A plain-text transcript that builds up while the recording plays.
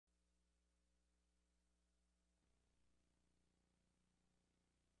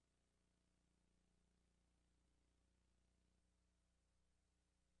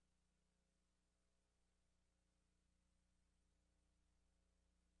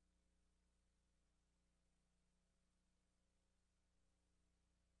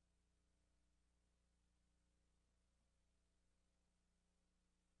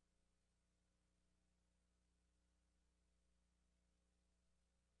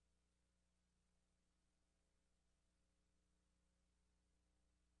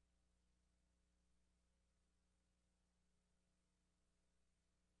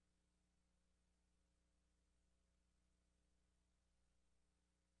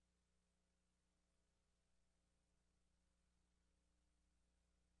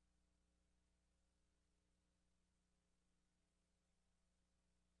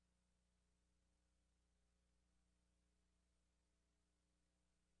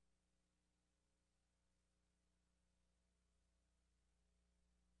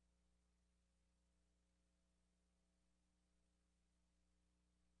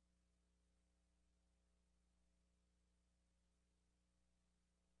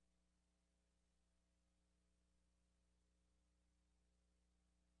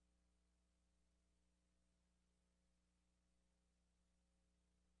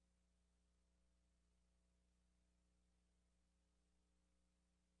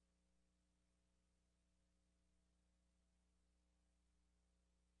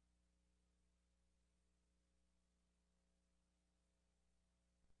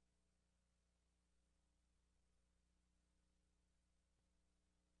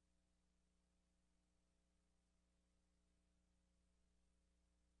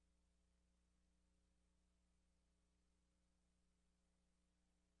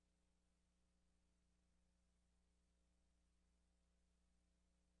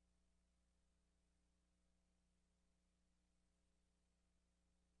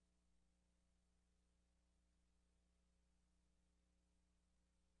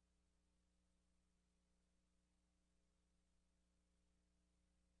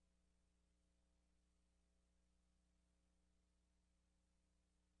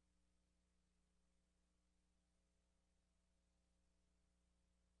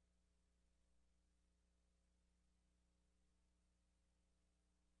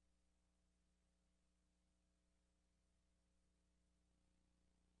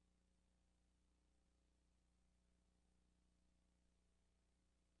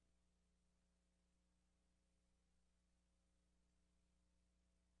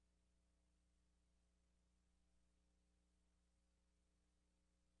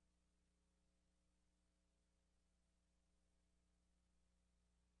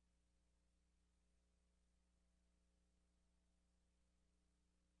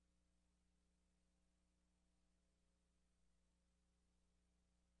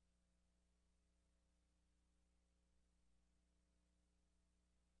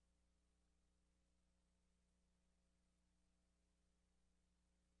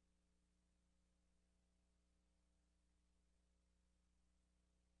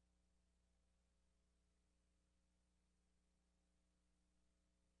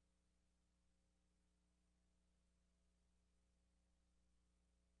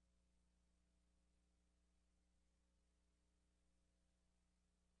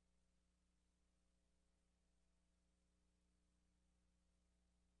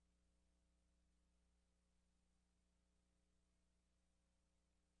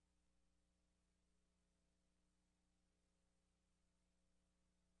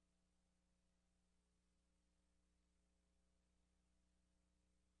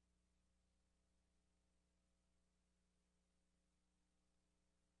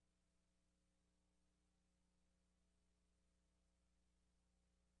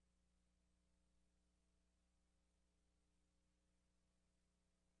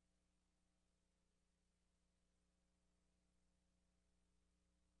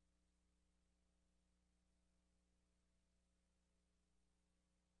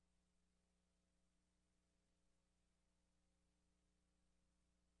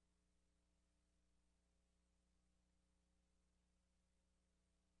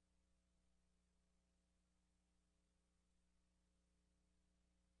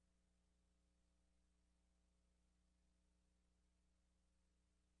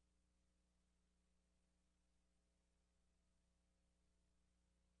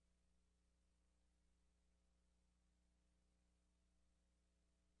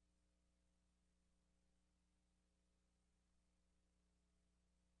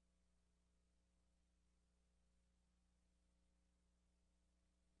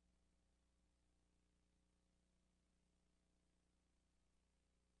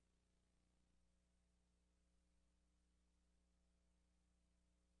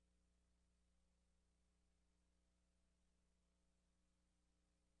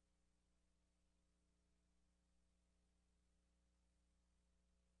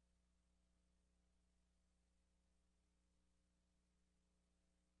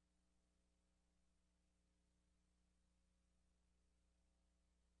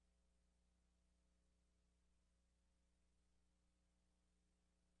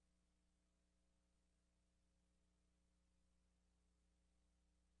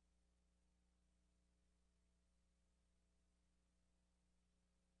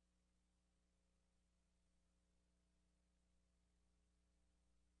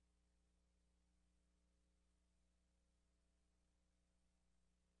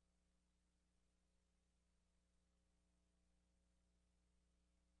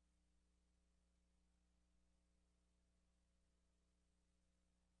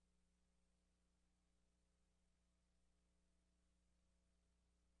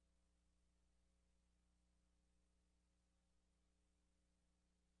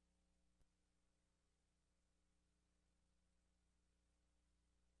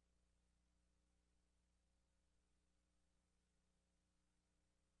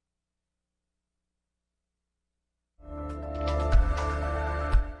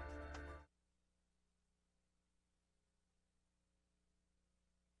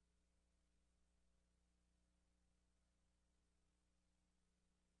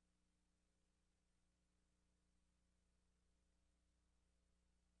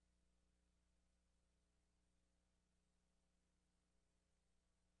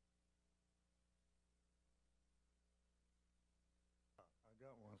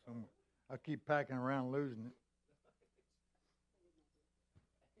somewhere. I keep packing around losing it.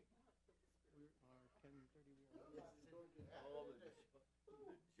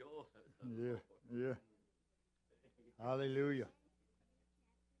 Yeah, yeah. Hallelujah.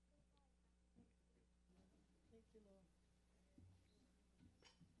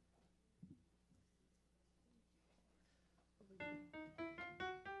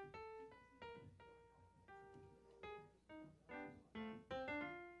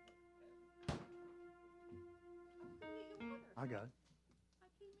 I got it.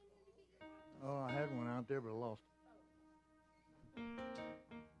 Oh, I had one out there, but I lost it.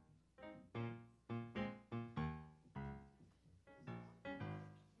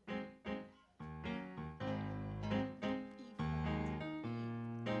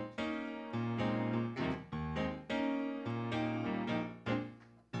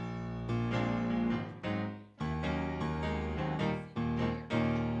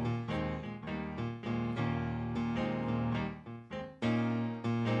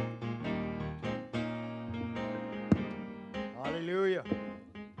 Hallelujah.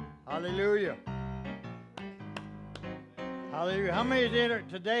 Hallelujah. Hallelujah. How many did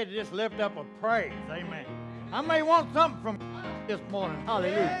today to just lift up a praise? Amen. How many want something from this morning?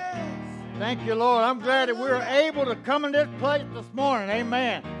 Hallelujah. Thank you, Lord. I'm glad that we're able to come in this place this morning.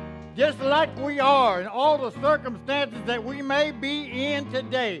 Amen. Just like we are in all the circumstances that we may be in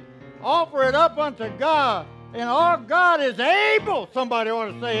today. Offer it up unto God. And our God is able. Somebody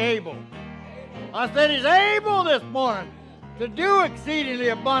ought to say able. I said he's able this morning to do exceedingly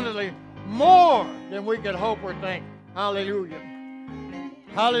abundantly more than we could hope or think. Hallelujah.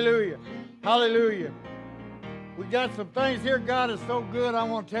 Hallelujah. Hallelujah. We got some things here. God is so good. I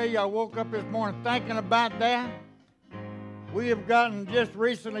want to tell you, I woke up this morning thinking about that. We have gotten just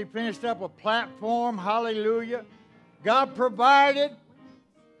recently finished up a platform. Hallelujah. God provided.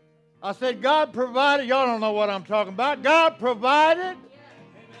 I said, God provided. Y'all don't know what I'm talking about. God provided.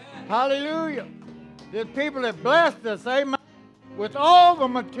 Hallelujah. There's people that blessed us, amen, with all the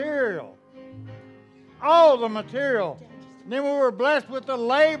material. All the material. And then we were blessed with the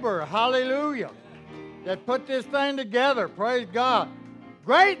labor, hallelujah, that put this thing together. Praise God.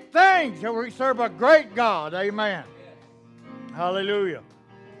 Great things. We serve a great God, amen. Hallelujah.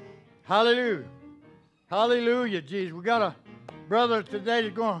 Hallelujah. Hallelujah, Jesus. We got a brother today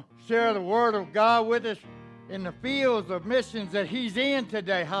that's going to share the word of God with us in the fields of missions that he's in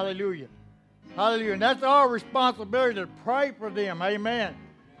today. Hallelujah. Hallelujah. And that's our responsibility to pray for them. Amen.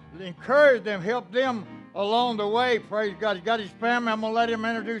 Encourage them, help them along the way. Praise God. He's got his family. I'm going to let him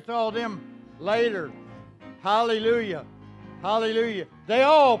introduce all of them later. Hallelujah. Hallelujah. They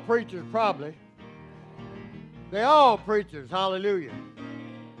all preachers probably. They all preachers. Hallelujah.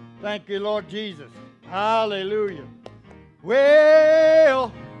 Thank you, Lord Jesus. Hallelujah.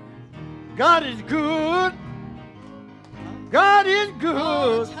 Well, God is good. God is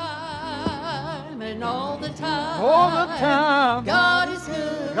good. And all the time, all the time, God is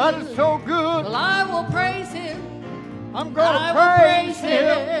good. God is so good. Well, I will praise Him. I'm going to praise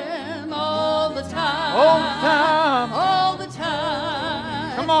Him all the time, all the time, all the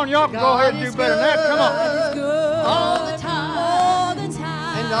time. Come on, y'all can go ahead and do better than that. Come on. God is good all the time, all the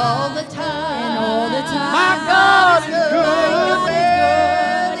time, and all the time, and all the time. My God is good.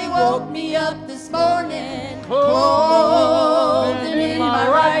 Well, He woke me up this morning, clothed in my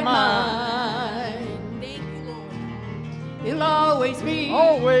right mind. He'll always be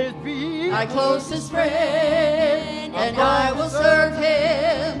my closest friend, and I will serve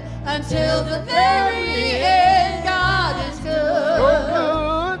Him until the very end. God is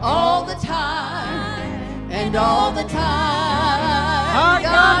good all the time, and all the time.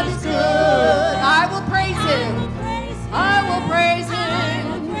 God is good. I will praise Him. I will praise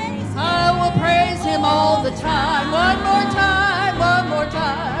Him. I will praise Him all the time. One more time, one more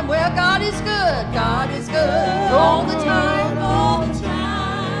time. Well, God is good. God is good all the time, all the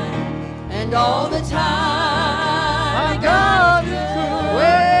time, and all the time. God is good.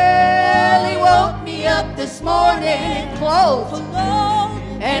 Well, He woke me up this morning clothed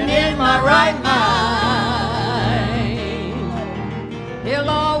and in my right mind. He'll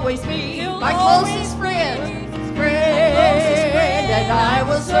always be my closest friend, and I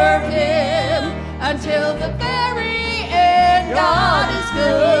will serve Him until the very end. God is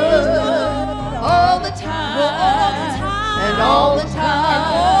good all the time, and all the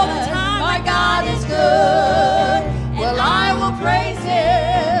time. My God is good. Well, I will praise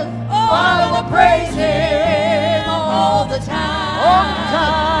Him. I will praise Him all the time, all the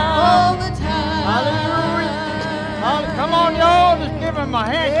time, all the time. Hallelujah. Come on, y'all, just give Him a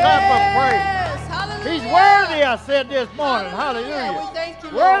hand clap of praise. Hallelujah. He's worthy, I said this morning. Hallelujah. We thank you,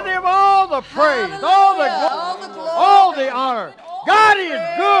 you, Worthy of all the praise, all the glory, all the honor. God is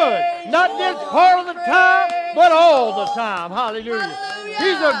good, not this part of the time, but all the time. Hallelujah.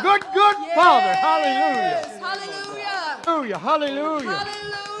 He's a good, good Father. Hallelujah. Hallelujah. Hallelujah.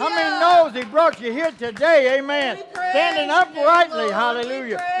 How many knows He brought you here today? Amen. Standing uprightly.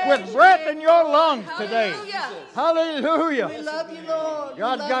 Hallelujah. With breath in your lungs today. Hallelujah. We love you, Lord.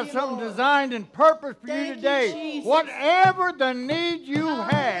 God's got something designed and purpose for you today. Whatever the need you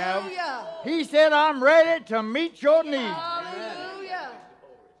have, He said, I'm ready to meet your need. Hallelujah.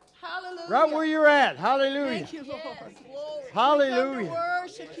 Hallelujah. Right where you're at. Hallelujah. Thank you, Lord. Hallelujah.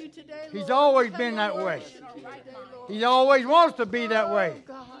 Worship you today, Lord. He's always been that way. He always wants to be that way.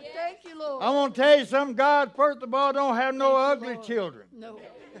 God. Thank you, Lord. I want to tell you something. God, first of all, don't have no ugly children. No.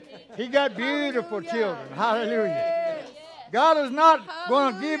 He got beautiful children. Hallelujah. God is not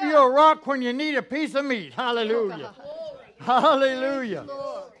going to give you a rock when you need a piece of meat. Hallelujah. Hallelujah.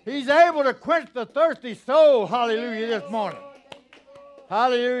 He's able to quench the thirsty soul. Hallelujah this morning.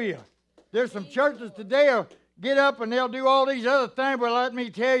 Hallelujah. There's some churches today will get up and they'll do all these other things, but let me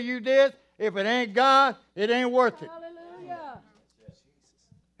tell you this. If it ain't God, it ain't worth it. Hallelujah.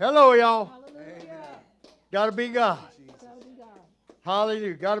 Hello, y'all. Hallelujah. Got to be God.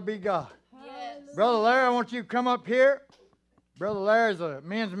 Hallelujah. Got to be God. Brother Larry, I want you to come up here. Brother Larry is a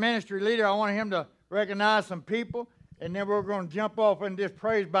men's ministry leader. I want him to recognize some people, and then we're going to jump off and just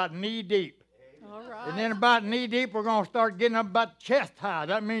praise about knee deep. All right. And then about knee deep, we're going to start getting up about chest high.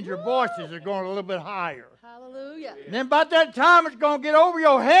 That means your voices are going a little bit higher. Hallelujah. And then about that time, it's going to get over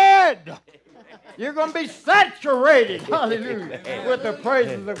your head. You're going to be saturated, hallelujah, with the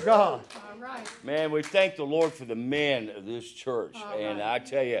praises of God. All right. Man, we thank the Lord for the men of this church. And I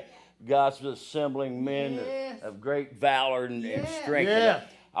tell you, God's assembling men of great valor and strength. Yeah.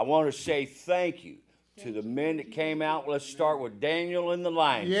 I want to say thank you to the men that came out. Let's start with Daniel in the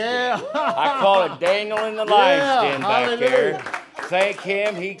lion's den. I call it Daniel in the lion's den back there. Thank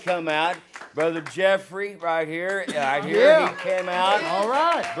him. He come out. Brother Jeffrey right here. He came out. All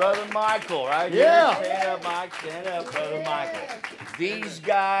right. Brother Michael right here. Stand up, Mike. Stand up, Brother Michael. These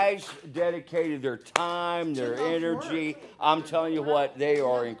guys dedicated their time, their energy. I'm telling you what, they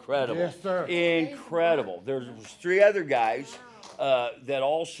are incredible. Yes, sir. Incredible. There's 3 other guys that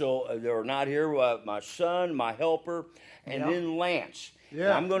also they are not here. My son, my helper, and then Lance.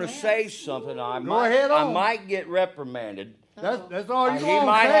 Yeah. I'm going to say something. I might get reprimanded. That's all you He want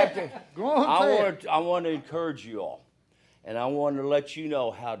might to have say. to. Go on, I want to encourage you all, and I want to let you know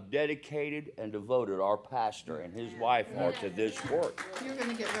how dedicated and devoted our pastor and his wife are to this work. You're going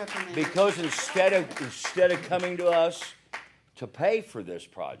to get reprimanded. Because instead of coming to us to pay for this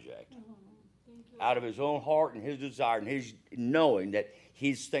project, out of his own heart and his desire and his knowing that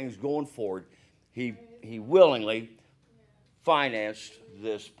his things going forward, he willingly financed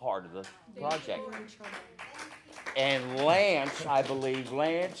this part of the project. And Lance, I believe,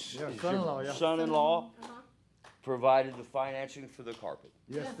 is your son-in-law, provided the financing for the carpet.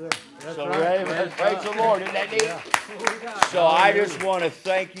 Yes, sir. That's So right. praise the Lord. Isn't that neat? So I just want to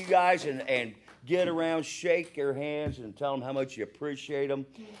thank you guys and get around, shake their hands, and tell them how much you appreciate them.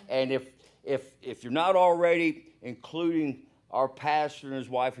 And if you're not already including our pastor and his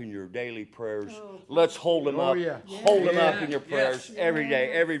wife in your daily prayers, let's hold them up. Hold them up in your prayers every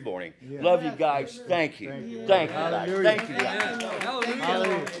day, every morning. Love you guys. Thank you. Thank you guys. Thank you guys.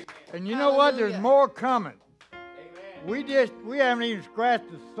 Hallelujah. And you know what? There's more coming. We haven't even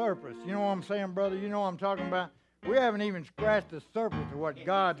scratched the surface. You know what I'm saying, brother? You know what I'm talking about? We haven't even scratched the surface of what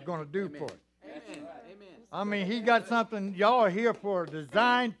God's going to do for us. I mean, He got something. Y'all are here for a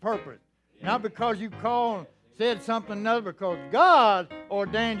designed purpose. Not because you called and said something another, because God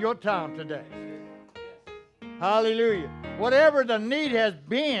ordained your time today. Hallelujah. Whatever the need has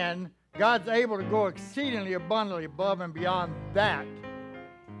been, God's able to go exceedingly abundantly above and beyond that.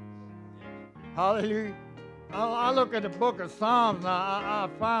 Hallelujah. I look at the book of Psalms and I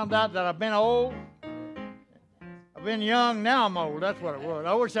found out that I've been old. I've been young, now I'm old. That's what it was.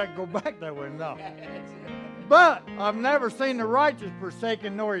 I wish I could go back that way. No. But I've never seen the righteous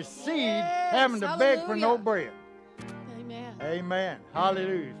forsaken nor his seed having to beg for no bread. Amen. Amen.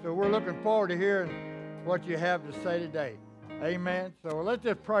 Hallelujah. So we're looking forward to hearing what you have to say today. Amen. So let's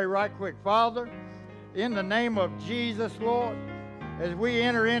just pray right quick. Father, in the name of Jesus, Lord, as we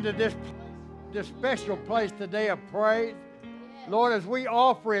enter into this special place today of praise, Lord, as we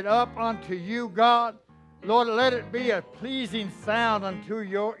offer it up unto you, God, Lord, let it be a pleasing sound unto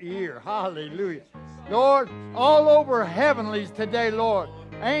your ear. Hallelujah. Lord, all over heavenlies today, Lord,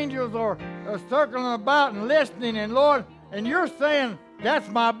 angels are circling about and listening, and Lord, and you're saying, that's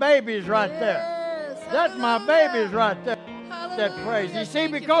my babies right there. That's my babies right there. deserve that praise. You see,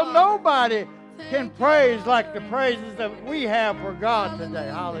 because nobody can praise like the praises that we have for God today.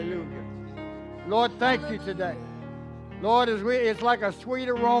 Hallelujah. Lord, thank you today. Lord, it's like a sweet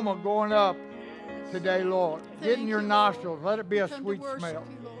aroma going up today, Lord. Get in your nostrils. Let it be a sweet smell.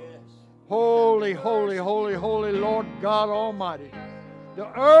 Holy, holy, holy, holy Lord God Almighty. The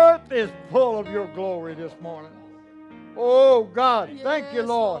earth is full of your glory this morning. Oh, God, thank you,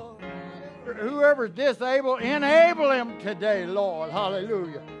 Lord. Whoever's disabled, enable him today, Lord.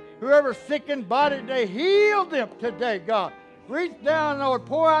 Hallelujah. Whoever's sick in body today, heal them today, God. Reach down, Lord.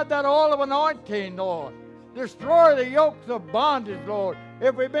 Pour out that oil of anointing, Lord. Destroy the yokes of bondage, Lord.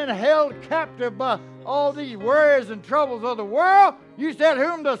 If we've been held captive by all these worries and troubles of the world, you said,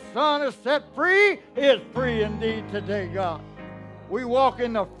 whom the Son has set free is free indeed today, God. We walk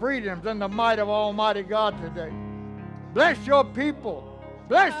in the freedoms and the might of Almighty God today. Bless your people.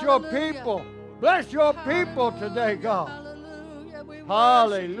 Bless your people. Bless your people today, God.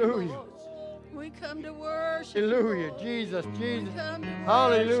 Hallelujah. We come to worship. Hallelujah. Jesus, Jesus.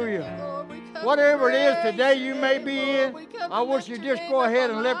 Hallelujah. Whatever it is today you may be in, I wish you just go ahead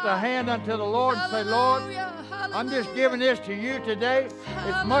and lift a hand unto the Lord and say, Lord, I'm just giving this to you today.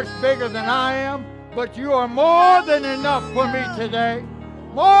 It's much bigger than I am, but you are more than enough for me today.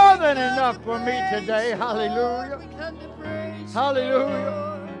 More than enough for me today. Hallelujah.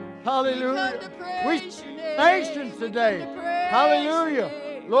 Hallelujah. Hallelujah. We see nations today. Hallelujah.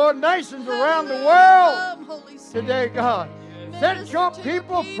 Lord, nations around the world today, God. Set your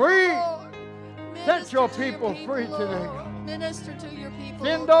people free. Set your people free today, God. Minister to your people.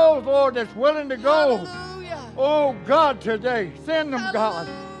 Send those, Lord, that's willing to go. Oh, God, today. Send them, God.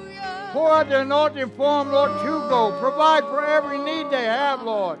 Pour out the anointing for them, Lord, to go. Provide for every need they have,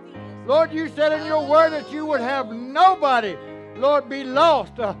 Lord. Lord, you said in your word that you would have nobody, Lord, be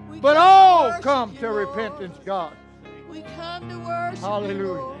lost, but all come to repentance, God. We come to worship.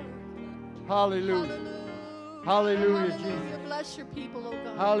 Hallelujah. Hallelujah. Hallelujah, Jesus. Bless your people, oh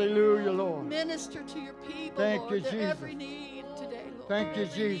God. Hallelujah, Lord. Minister to your people, Thank Lord, you, Jesus. every need today, Lord. Thank you,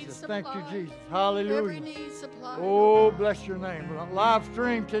 Jesus. Thank you, Jesus. Hallelujah. Every need supplied. Oh, bless your name. Live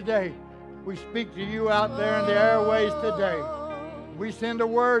stream today. We speak to you out there in the airways today. We send a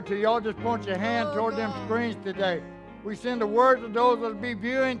word to y'all. Just point your hand toward them screens today. We send a word to those that will be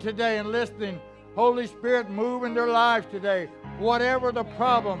viewing today and listening. Holy Spirit, move in their lives today. Whatever the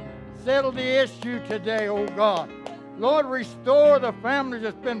problem, settle the issue today, oh God. Lord, restore the families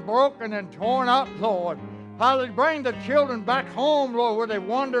that's been broken and torn up, Lord. Hallelujah. Bring the children back home, Lord, where they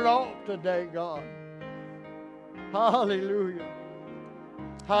wandered off today, God. Hallelujah.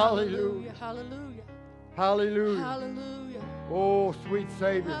 Hallelujah. Hallelujah. Hallelujah. Hallelujah. Oh, sweet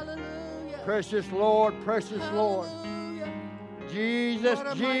Savior. Hallelujah. Precious Lord, precious Lord. Jesus,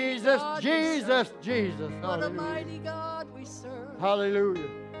 Jesus, Jesus, Jesus. What a mighty God we serve. Hallelujah.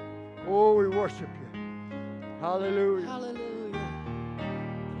 Oh, we worship you. Hallelujah. Hallelujah.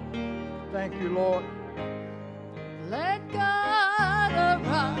 Thank you, Lord. Let God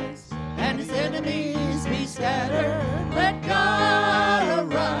arise and his enemies be scattered. Let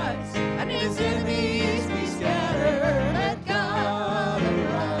God arise and his enemies be scattered. Let God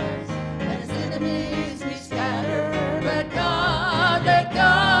arise and his enemies be scattered. Let God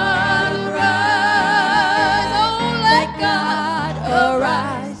arise. Oh, let God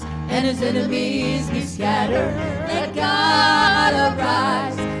arise and his enemies be scattered. Let God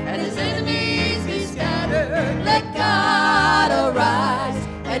arise and his enemies be scattered. Let God arise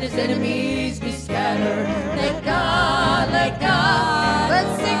and his enemies be scattered. Let God,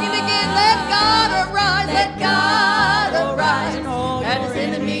 let's sing it again. Let God arise, let God arise and his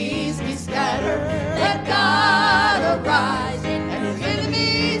enemies be scattered. Let God arise and his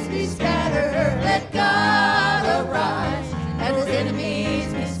enemies be scattered. Let God arise and his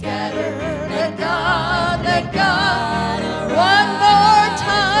enemies be scattered. Let God arise. One more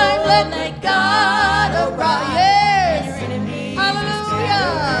time, let God arise. Yes. Hallelujah.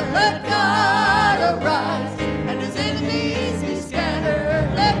 Let God arise and his enemies be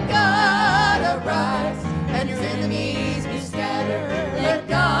scattered. Let God arise and his enemies be scattered. Let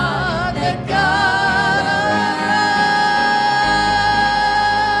God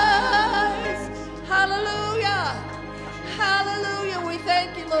arise. Hallelujah. Hallelujah. We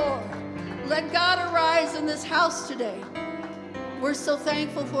thank you, Lord. Let God arise in this house today. We're so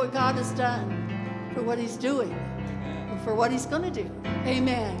thankful for what God has done, for what he's doing, and for what he's going to do.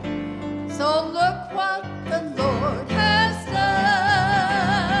 Amen. So look what the Lord has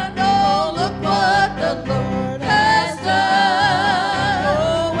done. Oh, look what the Lord has done.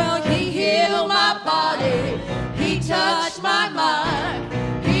 Oh, well, he healed my body. He touched my mind.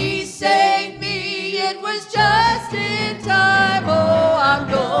 He saved me. It was just in time.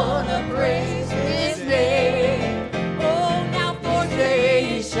 gonna praise His name. Oh, now for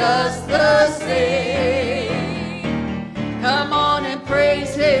today is just the same. Come on and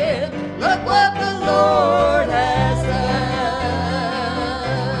praise Him. Look what the Lord has done.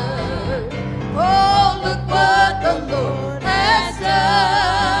 Oh, look what the Lord has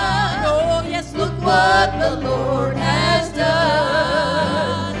done. Oh, yes, look what the Lord has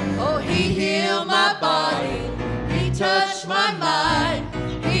done. Oh, He healed my body. He touched my mind.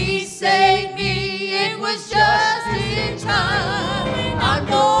 He saved me. It was just in time. I'm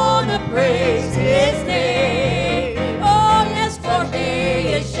gonna praise His name. Oh, yes, for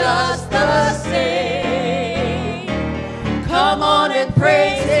He is just the same. Come on and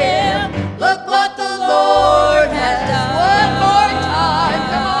praise Him. Look what the Lord has done. One more time.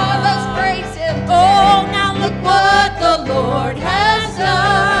 Come on, let's praise Him. Oh, now look what the Lord has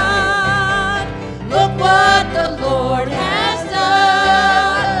done. Look what the Lord has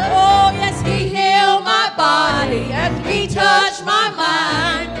done. Oh, yes, He healed my body and He touched my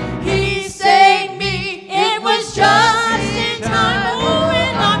mind. He saved me. It was just in time. Oh,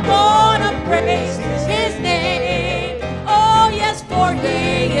 and I'm gonna praise His name. Oh, yes, for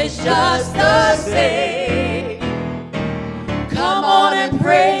He is just the same. Come on and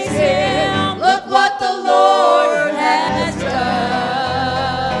praise Him. Look what the Lord has done.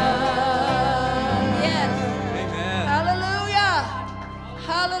 Yes. Amen. Hallelujah.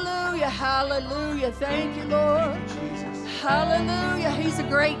 Hallelujah. Hallelujah. Thank you, Lord. Hallelujah. He's a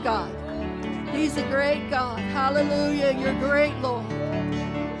great God. He's a great God. Hallelujah. You're great, Lord.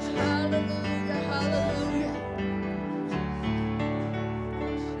 Hallelujah. Hallelujah.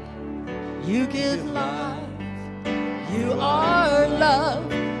 You give life. You are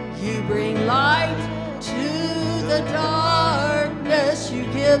love. You bring light to the darkness. You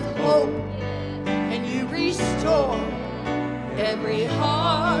give hope and you restore every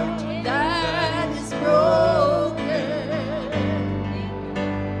heart that is broken.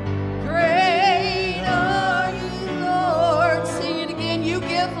 Great are you, Lord. Sing it again. You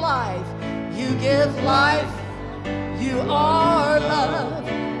give life. You give life. You are love.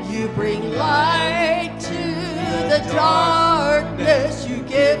 You bring light to the darkness. You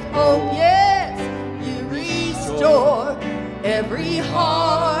give hope. Yes. You restore every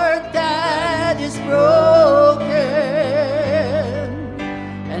heart that is broken.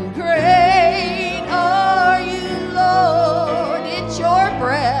 And great are you, Lord. It's your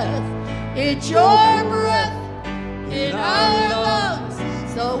breath. It's your breath in our lungs.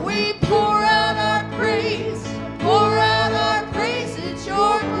 So we pour out our praise. Pour out our praise. It's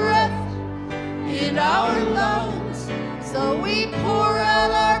your breath in our lungs. So we pour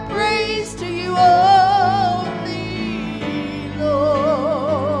out our praise to you only,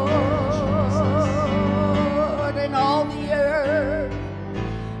 Lord.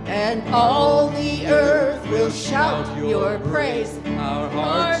 And all the earth will shout your praise. Our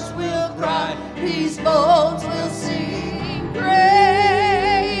Hearts will cry, these bones will sing.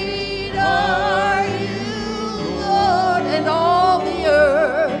 Great are you, Lord. And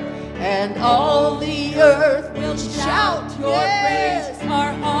all the earth will shout your praise.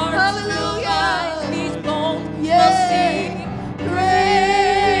 Our hearts will cry, these bones will sing.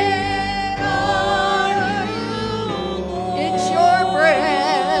 Great are you, Lord. It's your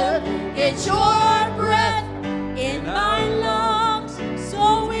breath. It's your breath in my lungs.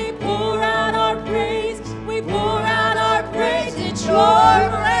 So we pour out our praise. We pour out our praise. It's your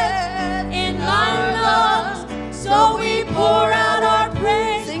breath in my lungs. So we pour out our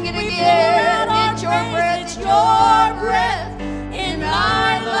praise. Sing it again. It's your breath. It's your breath in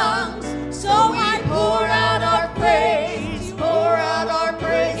our lungs. So we pour out our praise. Pour out our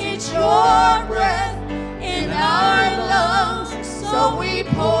praise. It's your breath in our lungs. So we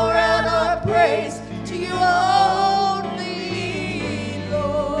pour out our praise to you only,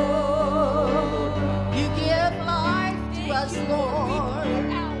 Lord. You give life to us, Lord.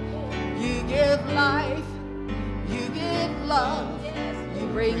 You give life. You give love. You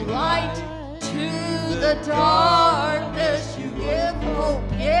bring light to the darkness. You give hope.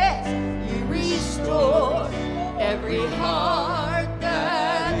 Yes. You restore every heart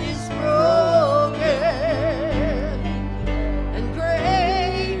that is broken. And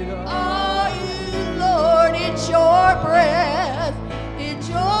great are you, Lord. It's your breath. It's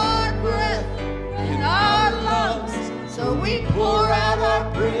your breath in our lungs. So we pour out our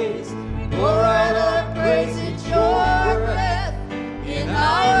praise. Pour out our praise. It's your breath in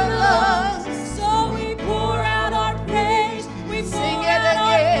our lungs. So we pour out our praise. We sing it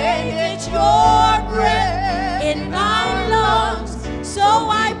again. It's your breath in our lungs. So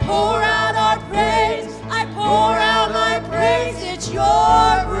I pour out our praise. I pour out my praise. It's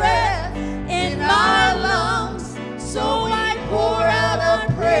your breath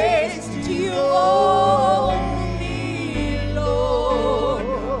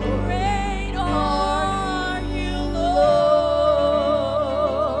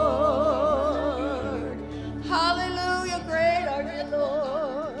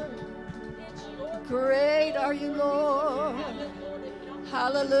are you, Lord.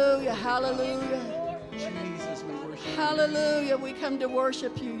 Hallelujah, hallelujah. Jesus, we worship you. Hallelujah. We come to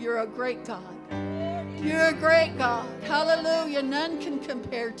worship you. You're a great God. You're a great God. Hallelujah. None can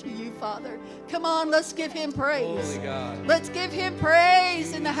compare to you, Father. Come on, let's give him praise. Holy God. Let's give him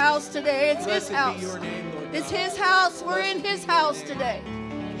praise in the house today. It's his Blessed house. be your name, Lord God. It's his house. We're in his house today.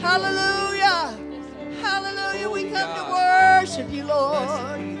 Hallelujah. Hallelujah. We come to worship you,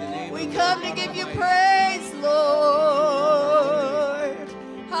 Lord. We come to give you praise, Lord.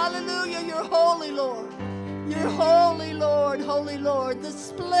 Hallelujah. You're holy, Lord. You're holy, Lord. Holy, Lord. The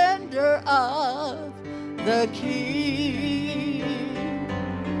splendor of the King,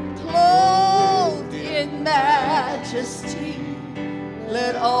 clothed in majesty.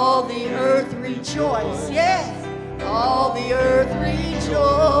 Let all the earth rejoice. Yes, all the earth rejoice.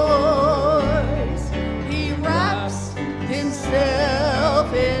 He wraps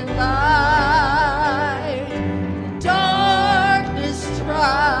himself in light. Darkness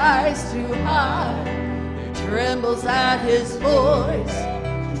tries to hide. Trembles at his voice.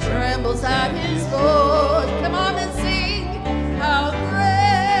 Trembles at his voice. Come on and sing. How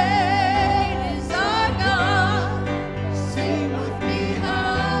great is our God. Sing with me.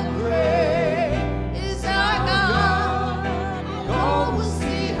 How great is our God. All will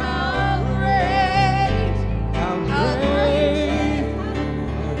see how great. How great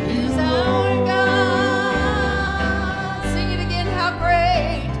is our God. Sing it again. How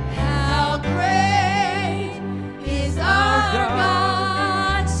great. How great is our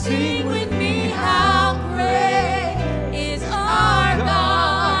God. Sing with me. How great is our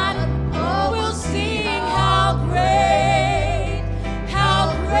God. Oh, we'll sing. How great.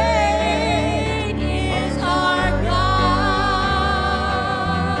 How great is our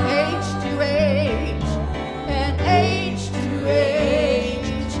God. Age to age and age to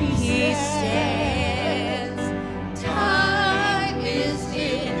age he stands. Time is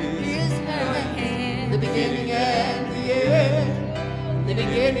in his hand. The beginning and the end. The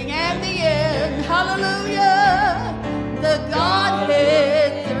beginning and the end. Hallelujah. The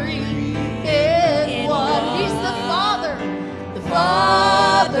Godhead three in one. He's the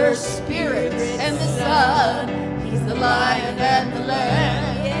Father, Spirit, and the Son. He's the Lion and the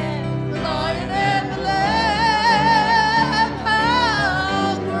Lamb. The Lion and the Lamb.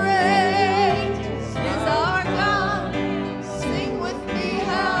 How great is our God. Sing with me.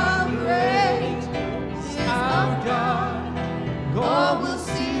 How great is our God. Oh, we'll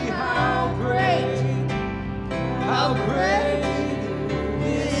see how great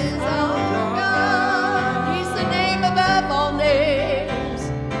is our God. He's the name above all names.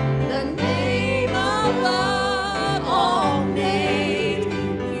 The name above all names.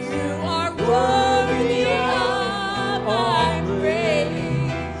 You are worthy of my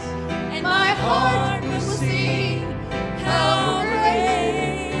praise. And my heart will sing how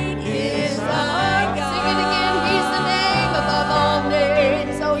great is our God. Sing it again. He's the name above all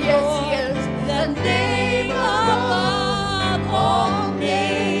names. Oh, yes, he is. The name above all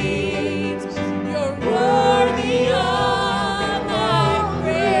names. You're worthy of my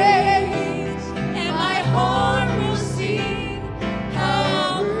praise. And my heart will sing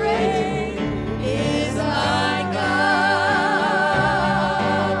how great is our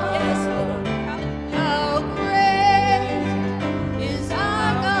God. Yes, Lord. How great is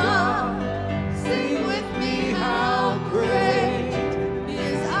our God. Sing with me. How great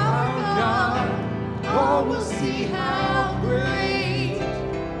is our God. Oh, we'll see how great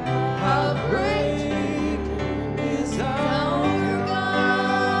is our God.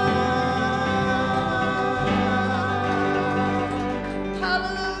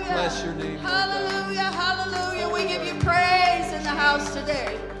 Hallelujah. Bless your name, Lord God. Hallelujah. Hallelujah. We give you praise in the house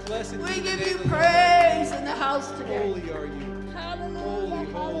today. Blessed be We the give name you of the praise in the house Lord. today. Holy are you. Hallelujah.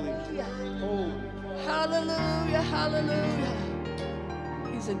 Holy, Hallelujah. holy. Hallelujah, hallelujah.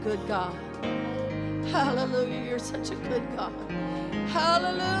 He's a good God. Hallelujah, you're such a good God.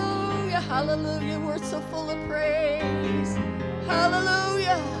 Hallelujah, hallelujah. We're so full of praise.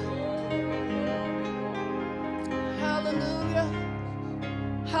 Hallelujah. Hallelujah.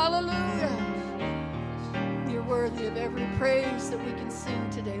 Hallelujah. You're worthy of every praise that we can sing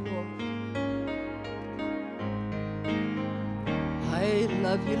today, Lord. I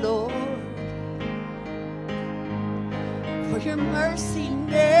love you, Lord. For your mercy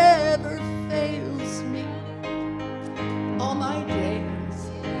never fails me. All my days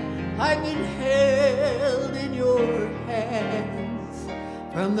I've been held in your hands.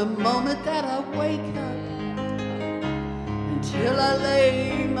 From the moment that I wake up until I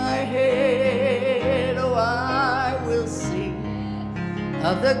lay my head, oh, I will sing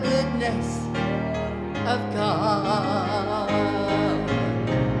of the goodness of God.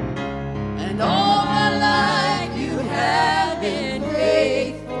 And all my life you have been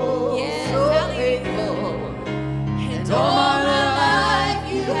faithful, so faithful. And all my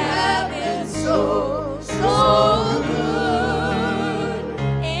life you have been so, so good.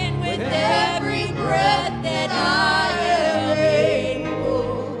 And with every breath that I am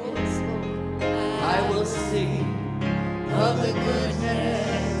able, I will sing of the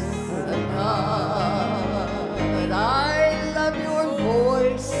goodness of God. I love your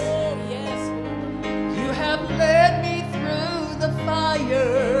voice. You have led me through the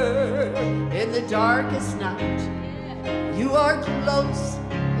fire in the darkest night. You are close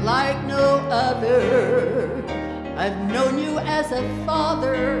like no other. I've known you as a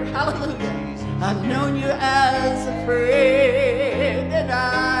father, hallelujah. I've known you as a friend, and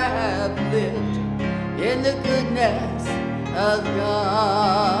I have lived in the goodness of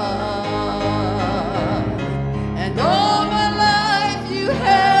God. And all my life you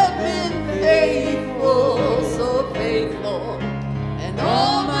have been faithful, so faithful. And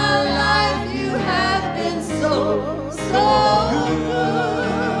all my life you have been so, so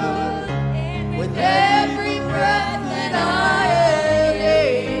good. And with every breath that I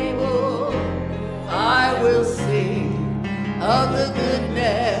am able, I will sing of the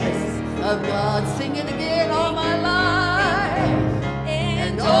goodness of God. Sing it again, all my life.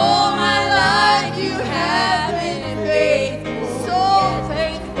 And all my life you have been faithful, so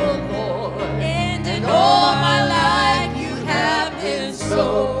faithful, Lord. And all my life you have been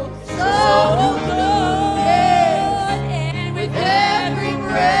so, so good. And with every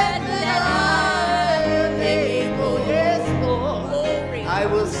breath that I am able, yes, Lord, I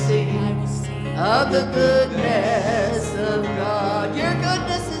will sing of the goodness of God. Your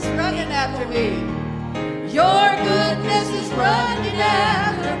goodness is running after me. Your goodness is running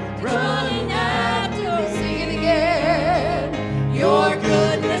after me. Sing it again. Your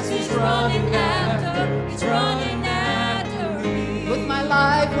goodness is running after me. With my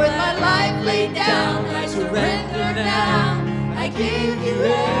life laid down, I surrender now. I give you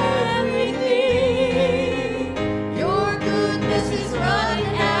everything. Your goodness is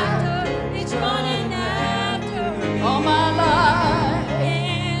running after me. All my life,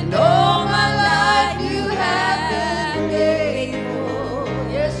 and all my life you have been faithful.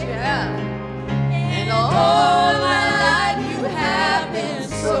 Yes, you have. And all my life you have been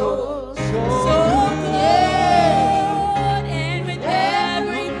so, so good. And with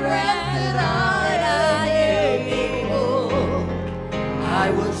every breath that I am able,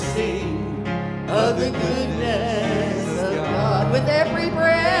 I will sing of the goodness of God. With every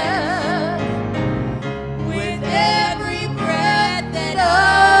breath. With every breath that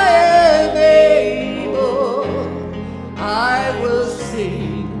I am able, I will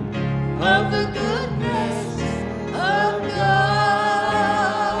sing of the goodness of God.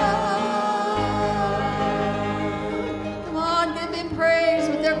 Come on, give him praise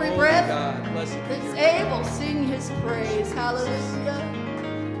with every breath that's able. Sing his praise. Hallelujah.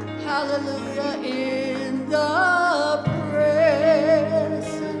 Hallelujah. In the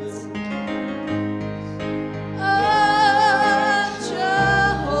presence of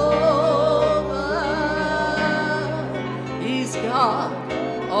Jehovah. He's God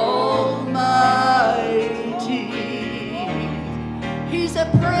Almighty. He's a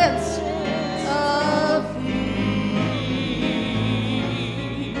Prince of Peace.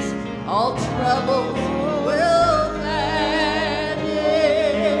 All troubles will vanish.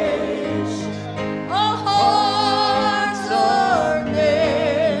 All hearts are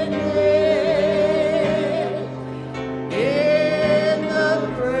mended in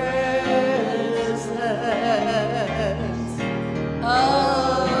the presence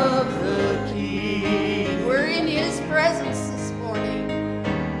of the King. We're in his presence this morning.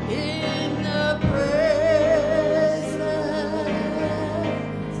 In the presence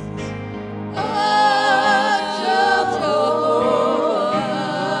of Jehovah.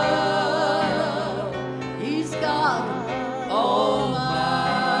 He's God Almighty.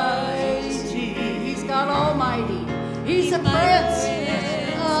 He's God Almighty. He's a Prince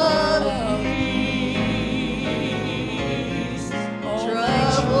of Peace.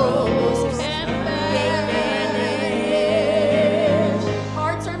 Troubles can vanish.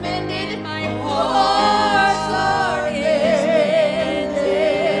 Hearts are mended. Hearts are mended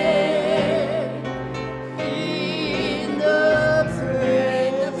in the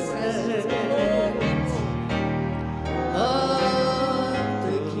presence of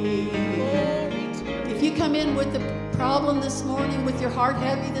the King. If you come in with a problem this morning, with your heart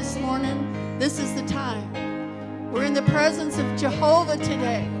heavy this morning, this is the time. We're in the presence of Jehovah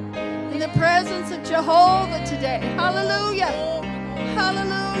today. the presence of Jehovah today. Hallelujah.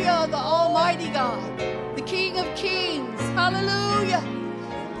 Hallelujah. The Almighty God, the King of Kings. Hallelujah.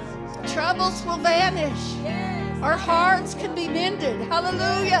 Troubles will vanish. Our hearts can be mended.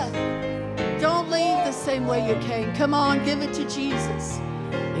 Hallelujah. Don't leave the same way you came. Come on, give it to Jesus.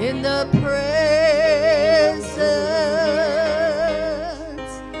 In the presence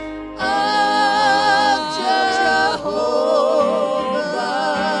of Jehovah,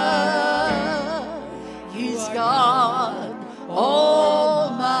 He's God Almighty.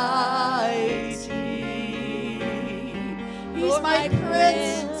 He's my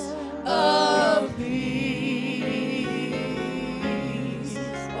Prince of Peace.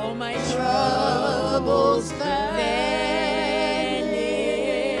 Oh, my troubles vanished,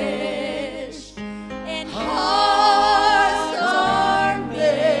 and hearts are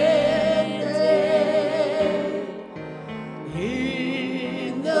mended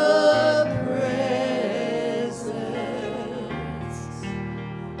in the presence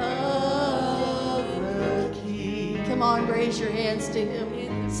of the King. Come on, raise your hands to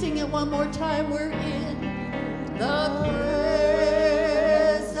Him. Sing it one more time. We're in the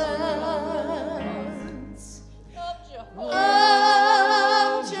presence of Jehovah.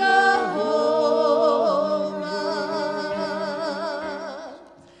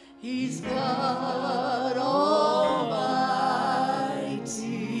 He's God Almighty.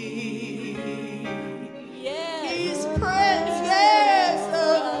 He's Prince, yes,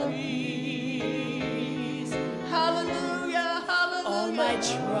 of Peace. Hallelujah, hallelujah. All my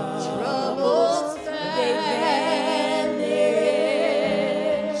troubles vanished.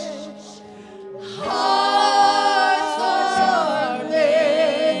 Hearts are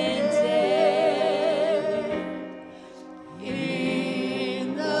mended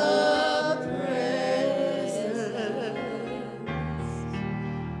in the presence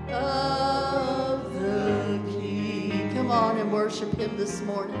of the King. Come on and worship Him this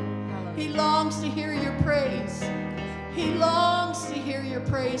morning. He longs to hear your praise. He longs to hear your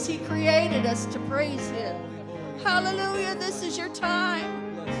praise. He created us to praise Him. Hallelujah. This is your time.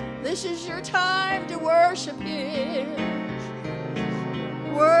 This is your time to worship Him.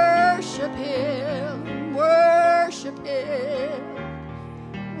 Worship Him. Worship Him.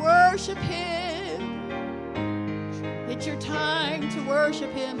 Worship Him. It's your time to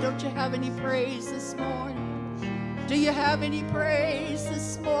worship Him. Don't you have any praise this morning? Do you have any praise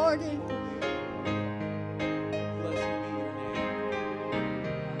this morning?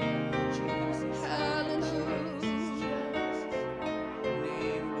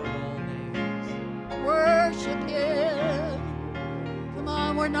 Worship Him. Come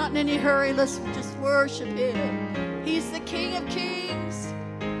on, we're not in any hurry. Let's just worship Him. He's the King of Kings,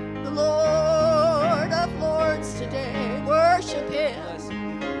 the Lord of Lords today. Worship Him.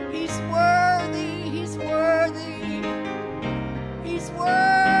 He's worthy. He's worthy. He's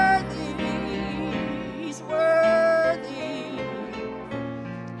worthy. He's worthy.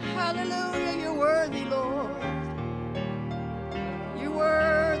 Hallelujah. You're worthy, Lord. You're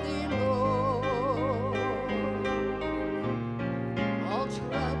worthy, Lord. All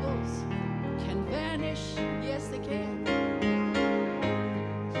troubles can vanish. Yes, they can.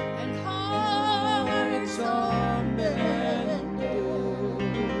 And hearts are mended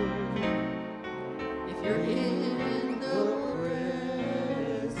if you're in the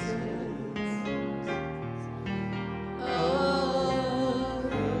presence of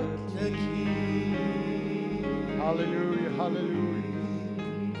the King. Hallelujah,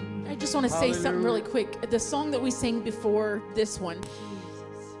 hallelujah. I just want to say something really quick. The song that we sang before this one,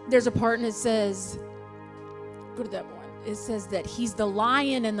 there's a part and it says, go to that one. It says that He's the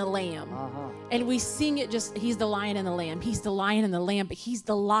lion and the lamb. And we sing it just, He's the lion and the lamb. He's the lion and the lamb, but He's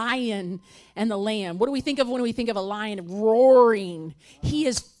the lion and the lamb. What do we think of when we think of a lion? Roaring. He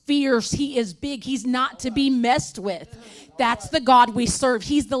is fierce. He is big. He's not to be messed with. That's the God we serve.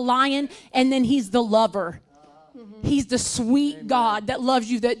 He's the lion, and then He's the lover. He's the sweet God that loves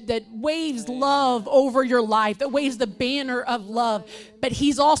you, that waves love over your life, that waves the banner of love. But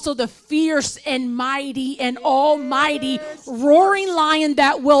He's also the fierce and mighty and almighty roaring lion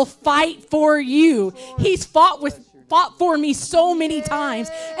that will fight for you. He's fought for me so many times,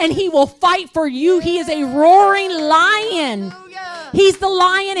 and He will fight for you. He is a roaring lion. He's the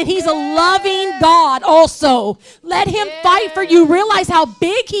lion, and He's a loving God also. Let Him fight for you. Realize how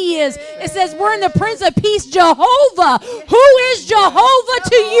big He is. It says we're in the Prince of Peace, Jehovah. Who is Jehovah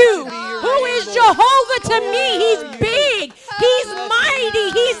to you? Who is Jehovah to me? He's big. He's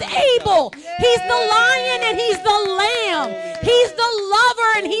mighty. He's able. He's the lion, and He's the lamb. He's the lover,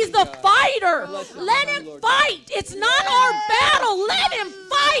 and He's the fighter. Let Him fight. It's not our battle. Let Him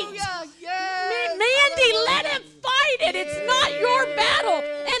fight.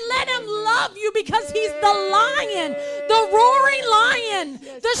 He's the lion, the roaring lion,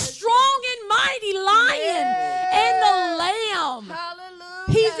 the strong and mighty lion, and the lamb. Hallelujah.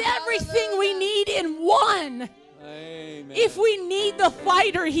 He's everything we need in one. Amen. If we need the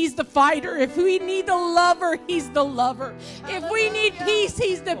fighter, he's the fighter. If we need the lover, he's the lover. If we need peace,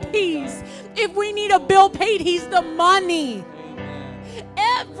 he's the peace. If we need a bill paid, he's the money.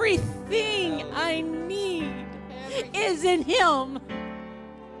 Everything I need is in him.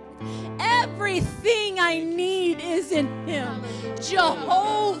 Everything I need is in him.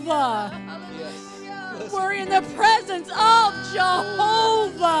 Jehovah. We're in the presence of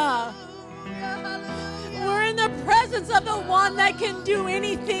Jehovah. We're in the presence of the one that can do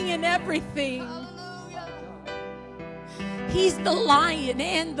anything and everything. He's the lion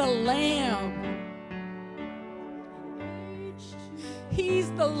and the lamb. He's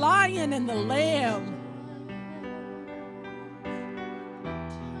the lion and the lamb.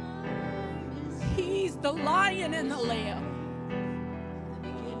 He's the lion and the lamb.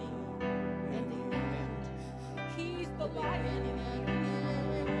 He's the lion and the lamb.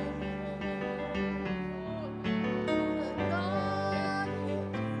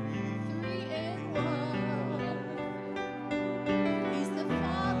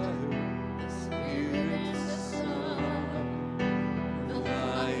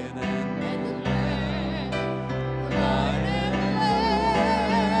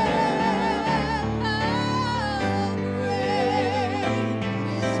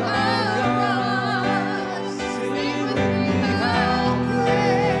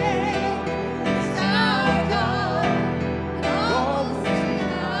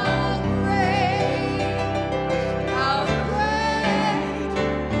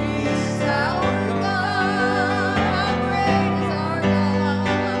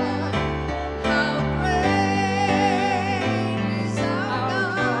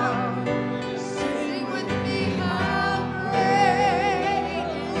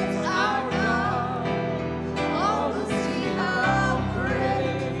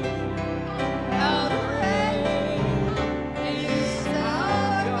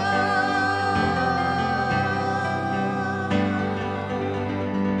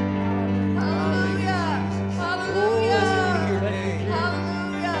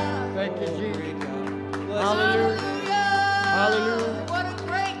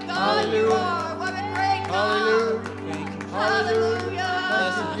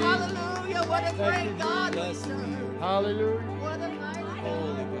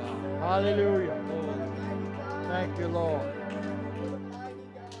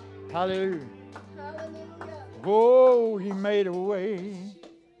 Hallelujah. Oh, he made a way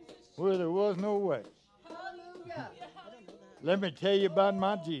where there was no way. Let me tell you about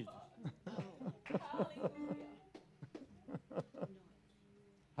my Jesus.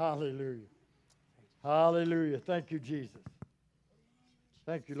 Hallelujah. Hallelujah. Thank you, Jesus.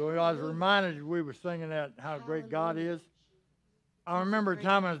 Thank you, Lord. I was reminded we were singing that, how great God is. I remember a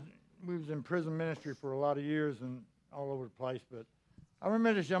time we was in prison ministry for a lot of years and all over the place, but I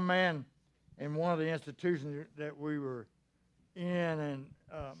remember this young man in one of the institutions that we were in, and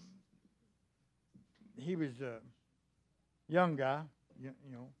he was a young guy, you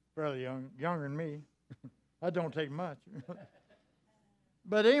know, fairly young, younger than me. That don't take much.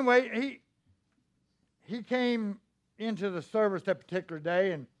 But anyway, he came into the service that particular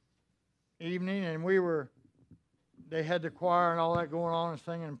day and evening, and they had the choir and all that going on and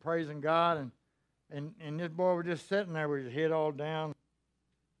singing and praising God, and this boy was just sitting there with his head all down,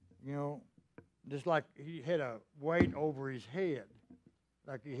 you know, just like he had a weight over his head,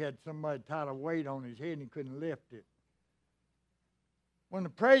 like he had somebody tied a weight on his head and he couldn't lift it. When the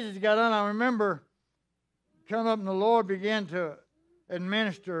praises got done, I remember coming up and the Lord began to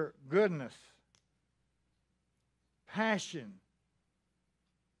administer goodness, passion.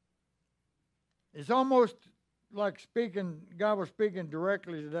 It's almost like God was speaking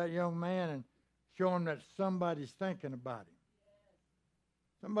directly to that young man and showing that somebody's thinking about him.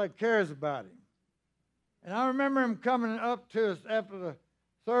 Somebody cares about him. And I remember him coming up to us after the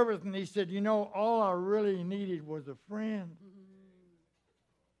service, and he said, you know, all I really needed was a friend.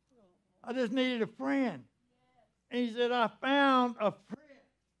 I just needed a friend. And he said, I found a friend.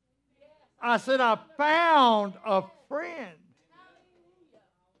 I said, I found a friend.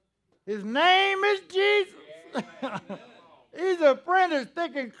 His name is Jesus. He's a friend that's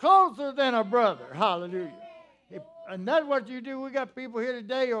sticking closer than a brother. Hallelujah. And that's what you do. We got people here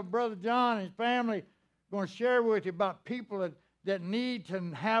today, your Brother John and his family, going to share with you about people that need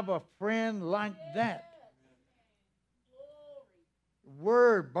to have a friend like that.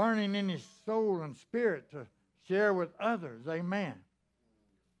 Word burning in his soul and spirit to share with others. Amen.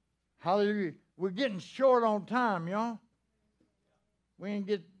 Hallelujah. we're getting short on time, y'all. We ain't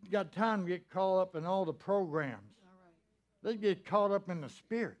got time to get caught up in all the programs. All right. Let's get caught up in the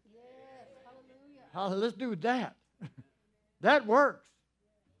Spirit. Yes. Hallelujah. Let's do that. That works.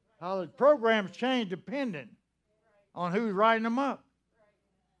 How the programs change dependent on who's writing them up.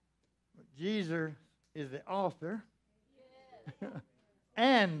 But Jesus is the author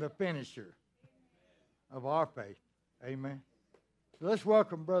and the finisher of our faith. Amen. So let's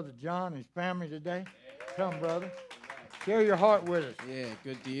welcome Brother John and his family today. Come, brother. Share your heart with us. Yeah,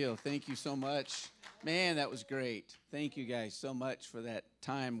 good deal. Thank you so much. Man, that was great. Thank you guys so much for that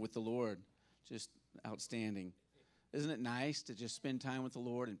time with the Lord. Just outstanding. Isn't it nice to just spend time with the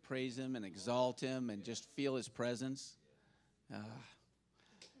Lord and praise Him and exalt Him and just feel His presence?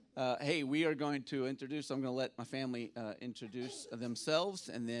 Hey, we are going to introduce. I'm going to let my family introduce themselves,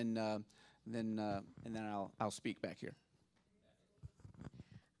 and then I'll speak back here.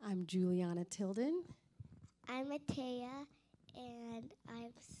 I'm Juliana Tilden. I'm Matea, and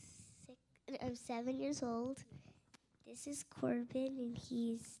I'm 7 years old. This is Corbin, and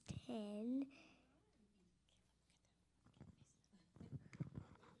he's 10.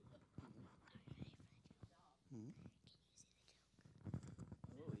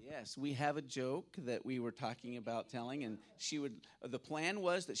 Yes, we have a joke that we were talking about telling, and the plan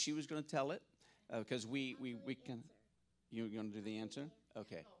was that she was going to tell it, because we can. You're going to do the answer?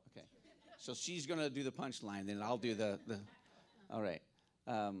 Okay. So she's going to do the punchline, then I'll do the. All right.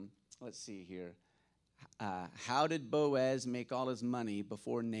 Let's see here. How did Boaz make all his money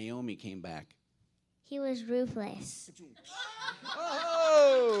before Naomi came back? He was ruthless.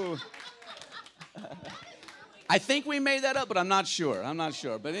 Oh! I think we made that up, but I'm not sure.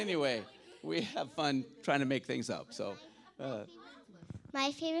 But anyway, we have fun trying to make things up. So.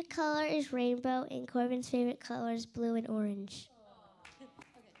 My favorite color is rainbow, and Corbin's favorite color is blue and orange.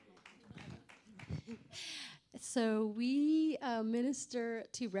 So we minister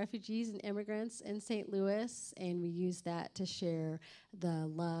to refugees and immigrants in St. Louis, and we use that to share the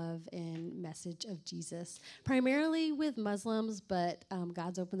love and message of Jesus, primarily with Muslims, but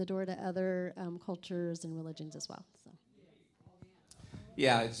God's opened the door to other cultures and religions as well. So.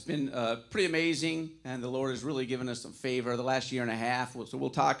 Yeah, it's been pretty amazing, and the Lord has really given us some favor the last year and a half. So we'll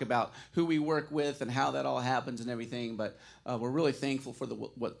talk about who we work with and how that all happens and everything. But we're really thankful for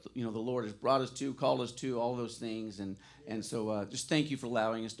what the Lord has brought us to, called us to, all those things. And so just thank you for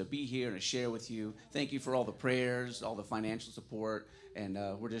allowing us to be here and to share with you. Thank you for all the prayers, all the financial support, and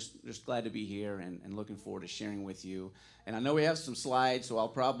we're just glad to be here and looking forward to sharing with you. And I know we have some slides, so I'll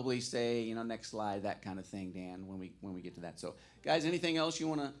probably say, next slide, that kind of thing, Dan, when we get to that. So, guys, anything else you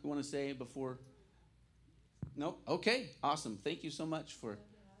want to say before? No? Okay, awesome. Thank you so much for.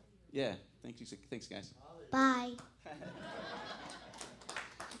 Yeah, thanks, guys. Bye.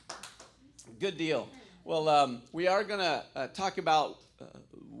 Good deal. Well, we are going to talk about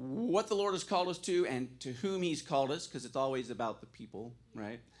what the Lord has called us to and to whom He's called us, because it's always about the people,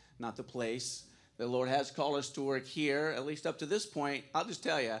 right? Not the place. The Lord has called us to work here, at least up to this point. I'll just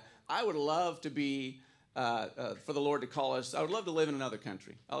tell you, I would love to be, for the Lord to call us, I would love to live in another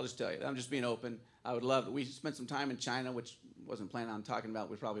country. I'll just tell you. I'm just being open. I would love, we spent some time in China, which wasn't planning on talking about,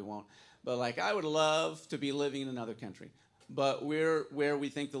 we probably won't. But I would love to be living in another country. But we're where we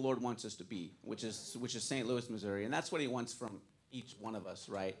think the Lord wants us to be, which is St. Louis, Missouri. And that's what He wants from each one of us,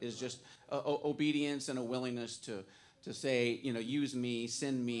 right? Is just obedience and a willingness to say, use me,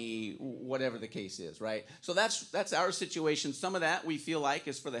 send me, whatever the case is, right? So that's our situation. Some of that we feel like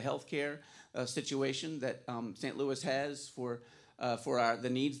is for the healthcare situation that St. Louis has for the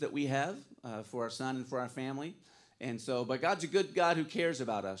needs that we have for our son and for our family. And so, but God's a good God who cares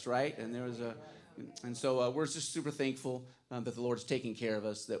about us, right? And so we're just super thankful that the Lord's taking care of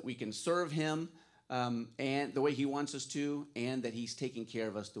us, that we can serve Him and the way He wants us to, and that He's taking care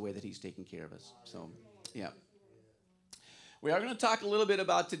of us the way that He's taking care of us. So, yeah. We are going to talk a little bit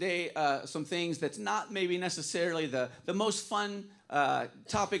about today some things that's not maybe necessarily the most fun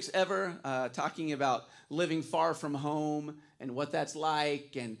topics ever, talking about living far from home and what that's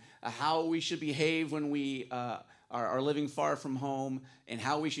like, and how we should behave when we are living far from home, and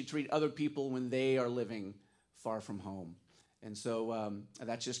how we should treat other people when they are living far from home. And so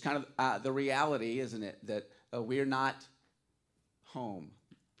that's just kind of the reality, isn't it, that we're not home,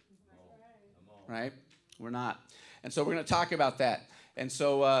 right? We're not. And so we're going to talk about that. And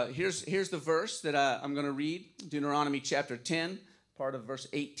so here's the verse that I'm going to read, Deuteronomy chapter 10, part of verse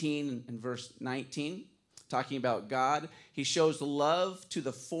 18 and verse 19, talking about God. He shows love to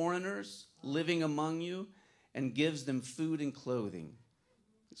the foreigners living among you and gives them food and clothing.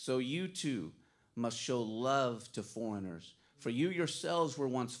 So you too must show love to foreigners, for you yourselves were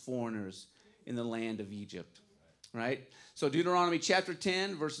once foreigners in the land of Egypt. Right? So Deuteronomy chapter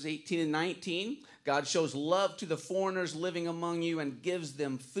 10, verses 18 and 19, God shows love to the foreigners living among you and gives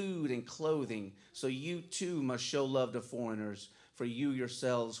them food and clothing. So you too must show love to foreigners, for you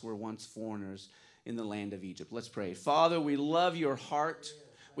yourselves were once foreigners in the land of Egypt. Let's pray. Father, we love your heart.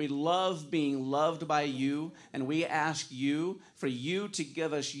 We love being loved by you, and we ask you for you to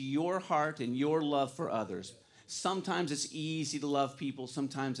give us your heart and your love for others. Sometimes it's easy to love people.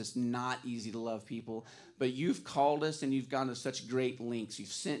 Sometimes it's not easy to love people. But you've called us and you've gone to such great lengths. You've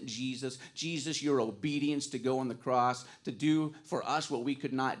sent Jesus. Jesus, your obedience to go on the cross, to do for us what we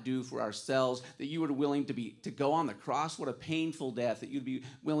could not do for ourselves, that you were willing to go on the cross. What a painful death, that you'd be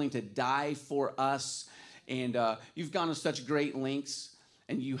willing to die for us. And you've gone to such great lengths,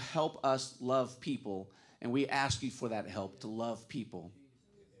 and you help us love people. And we ask you for that help, to love people.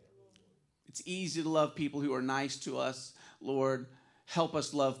 It's easy to love people who are nice to us. Lord, help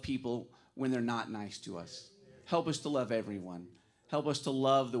us love people when they're not nice to us. Help us to love everyone. Help us to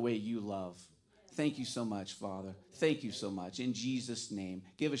love the way you love. Thank you so much, Father. Thank you so much. In Jesus' name,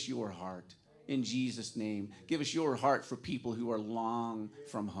 give us your heart. In Jesus' name, give us your heart for people who are long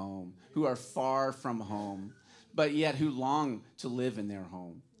from home, who are far from home, but yet who long to live in their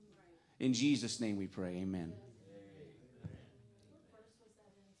home. In Jesus' name we pray, amen.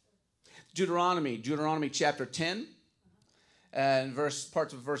 Deuteronomy chapter 10, and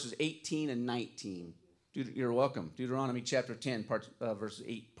parts of verses 18 and 19. You're welcome. Deuteronomy chapter 10, part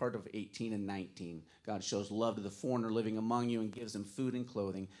of 18 and 19. God shows love to the foreigner living among you and gives them food and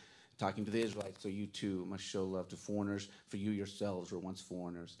clothing. Talking to the Israelites, so you too must show love to foreigners, for you yourselves were once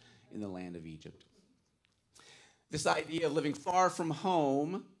foreigners in the land of Egypt. This idea of living far from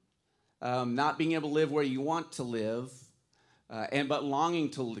home, not being able to live where you want to live, but longing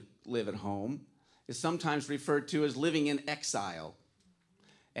to live at home, is sometimes referred to as living in exile.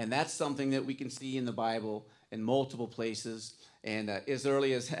 And that's something that we can see in the Bible in multiple places, and as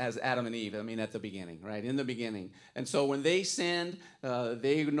early as Adam and Eve, at the beginning, right? In the beginning. And so when they sinned,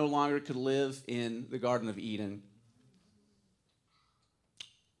 they no longer could live in the Garden of Eden.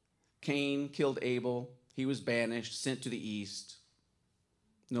 Cain killed Abel. He was banished, sent to the east,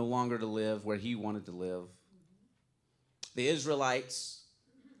 no longer to live where he wanted to live. The Israelites,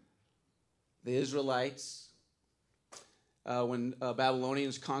 when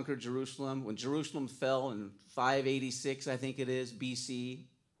Babylonians conquered Jerusalem, when Jerusalem fell in 586, I think it is, BC,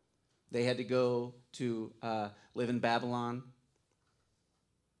 they had to go to live in Babylon.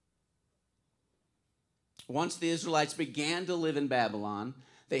 Once the Israelites began to live in Babylon,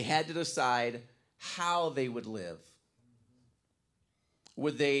 they had to decide how they would live.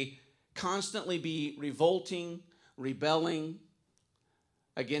 Would they constantly be revolting, rebelling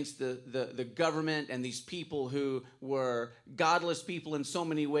against the government and these people who were godless people in so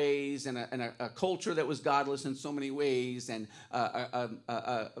many ways, and a culture that was godless in so many ways, and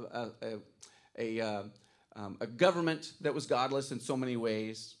a government that was godless in so many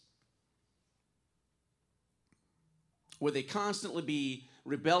ways? Would they constantly be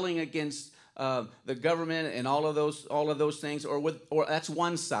rebelling against the government and all of those things, or that's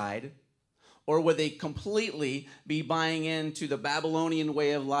one side? Or would they completely be buying into the Babylonian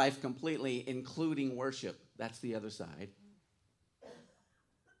way of life completely, including worship? That's the other side.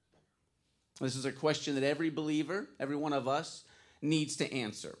 This is a question that every believer, every one of us, needs to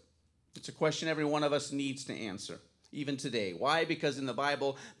answer. It's a question every one of us needs to answer, even today. Why? Because in the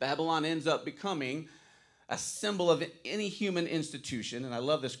Bible, Babylon ends up becoming a symbol of any human institution, and I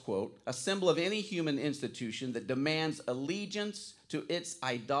love this quote, a symbol of any human institution that demands allegiance to its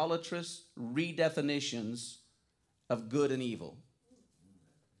idolatrous redefinitions of good and evil.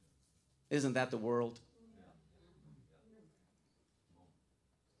 Isn't that the world?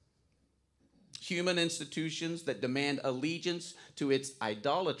 Human institutions that demand allegiance to its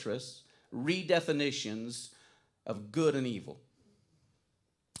idolatrous redefinitions of good and evil.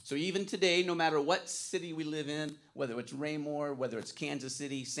 So even today, no matter what city we live in, whether it's Raymore, whether it's Kansas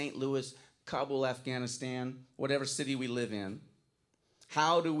City, St. Louis, Kabul, Afghanistan, whatever city we live in,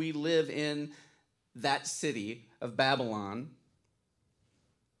 how do we live in that city of Babylon?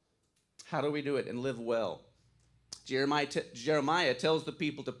 How do we do it and live well? Jeremiah tells the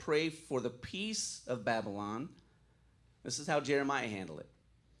people to pray for the peace of Babylon. This is how Jeremiah handled it.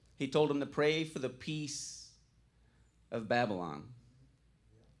 He told them to pray for the peace of Babylon.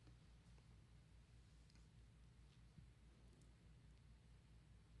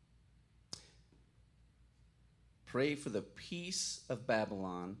 Pray for the peace of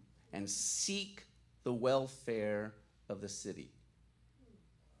Babylon and seek the welfare of the city.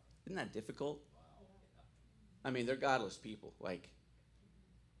 Isn't that difficult? They're godless people.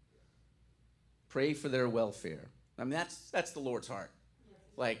 Pray for their welfare. I mean, that's the Lord's heart.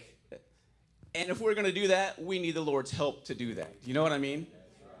 Like, and if we're going to do that, we need the Lord's help to do that. You know what I mean?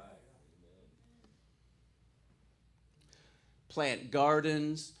 Plant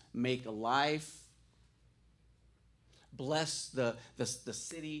gardens, make a life, bless the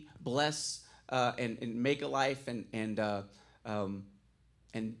city, bless and make a life,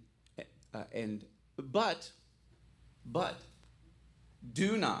 but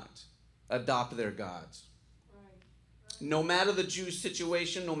do not adopt their gods. No matter the Jews'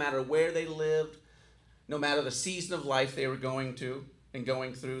 situation, no matter where they lived, no matter the season of life they were going through,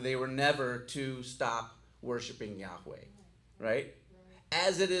 they were never to stop worshiping Yahweh, right?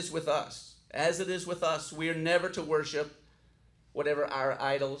 As it is with us. We are never to worship whatever our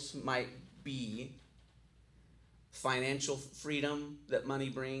idols might be. Financial freedom that money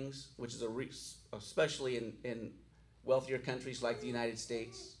brings, which is especially in wealthier countries like the United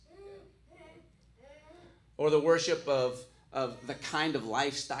States. Or the worship of the kind of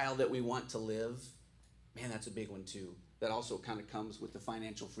lifestyle that we want to live. Man, that's a big one too. That also kind of comes with the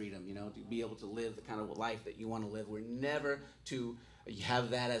financial freedom, to be able to live the kind of life that you want to live. We're never to have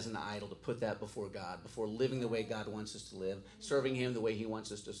that as an idol, to put that before God, before living the way God wants us to live, serving Him the way He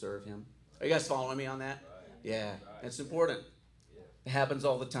wants us to serve Him. Are you guys following me on that? Yeah, it's important. It happens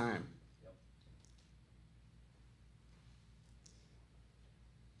all the time.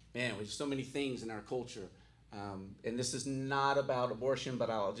 Man, there's so many things in our culture. And this is not about abortion, but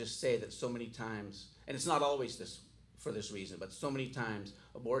I'll just say that so many times, and it's not always for this reason, but so many times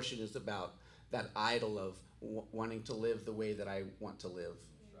abortion is about that idol of wanting to live the way that I want to live.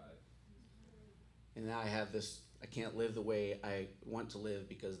 And now I have this, I can't live the way I want to live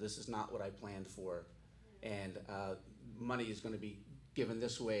because this is not what I planned for. And money is going to be given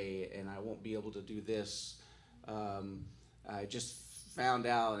this way, and I won't be able to do this. I just found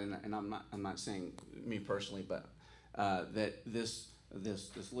out, and I'm not saying me personally, but that this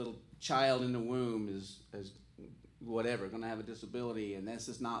little child in the womb is whatever, going to have a disability, and this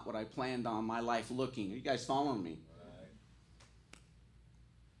is not what I planned on my life looking. Are you guys following me? Right.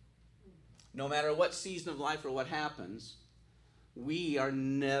 No matter what season of life or what happens, we are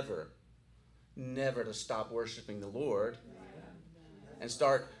never to stop worshiping the Lord and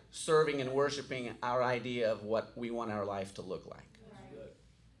start serving and worshiping our idea of what we want our life to look like.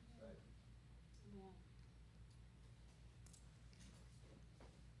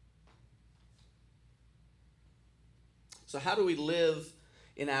 So how do we live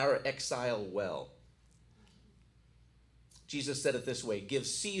in our exile well? Jesus said it this way: give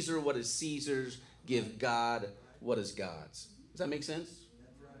Caesar what is Caesar's, give God what is God's. Does that make sense?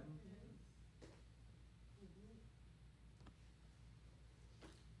 That's right.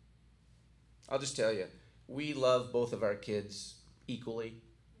 I'll just tell you, we love both of our kids equally.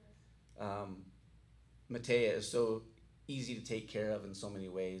 Matea is so easy to take care of in so many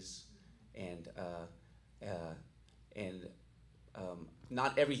ways, and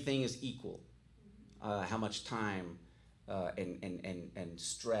not everything is equal. How much time and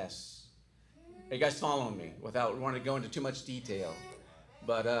stress. Are you guys following me? Without wanting to go into too much detail,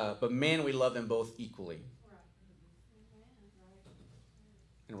 but man, we love them both equally,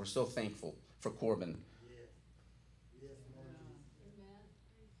 and we're so thankful for Corbin.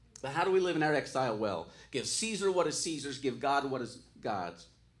 But how do we live in our exile well? Give Caesar what is Caesar's, give God what is God's.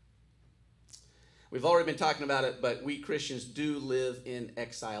 We've already been talking about it, but we Christians do live in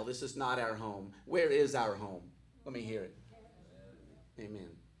exile. This is not our home. Where is our home? Let me hear it. Amen.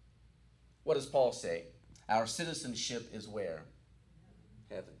 What does Paul say? Our citizenship is where?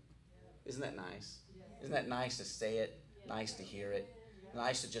 Heaven. Isn't that nice? Isn't that nice to say it? Nice to hear it?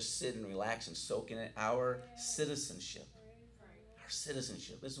 Nice to just sit and relax and soak in it. Our citizenship. Our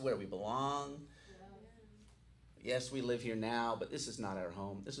citizenship. This is where we belong. Yes, we live here now, but this is not our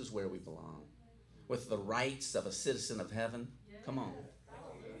home. This is where we belong. With the rights of a citizen of heaven. Come on.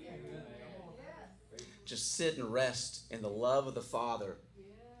 Just sit and rest in the love of the Father.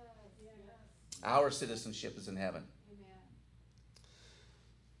 Our citizenship is in heaven.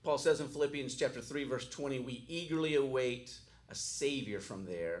 Paul says in Philippians chapter 3, verse 20, we eagerly await a Savior from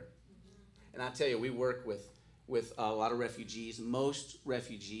there. And I tell you, we work with a lot of refugees. Most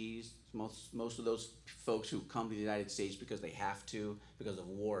refugees, most of those folks who come to the United States because they have to, because of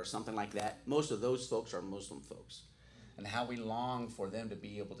war or something like that, most of those folks are Muslim folks. And how we long for them to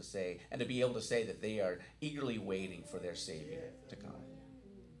be able to say, and to be able to say that they are eagerly waiting for their Savior to come.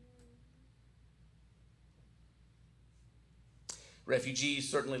 Refugees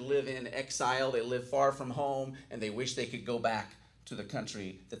certainly live in exile. They live far from home, and they wish they could go back to the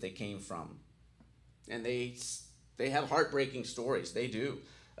country that they came from. And they have heartbreaking stories. They do.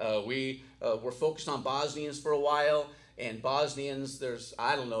 We were focused on Bosnians for a while, and Bosnians, there's,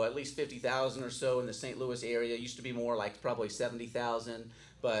 I don't know, at least 50,000 or so in the St. Louis area. It used to be more like probably 70,000,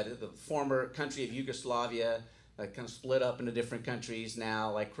 but the former country of Yugoslavia kind of split up into different countries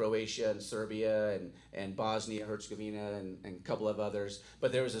now, like Croatia and Serbia and Bosnia, Herzegovina, and a couple of others.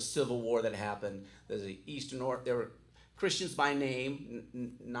 But there was a civil war that happened. There's the Eastern Orthodox, there were Christians by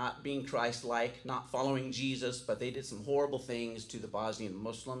name, not being Christ-like, not following Jesus, but they did some horrible things to the Bosnian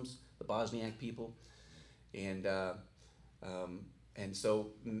Muslims, the Bosniak people. And so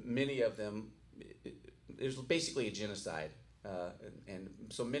many of them, it was basically a genocide. And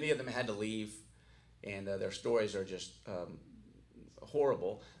so many of them had to leave, and their stories are just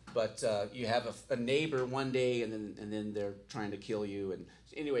horrible. But you have a neighbor one day, and then they're trying to kill you. And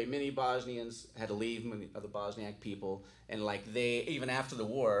anyway, many Bosnians had to leave, many of the Bosniak people, and like they, even after the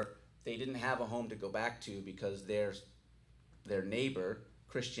war, they didn't have a home to go back to because their neighbor,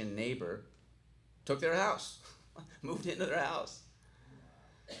 Christian neighbor, took their house, moved into their house.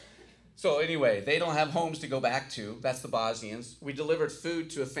 So anyway, they don't have homes to go back to. That's the Bosnians. We delivered food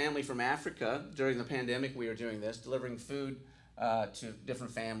to a family from Africa. During the pandemic, we were doing this, delivering food to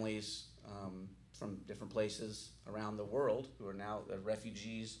different families from different places around the world who are now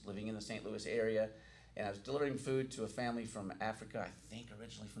refugees living in the St. Louis area. And I was delivering food to a family from Africa, I think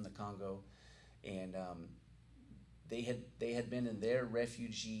originally from the Congo. And they had been in their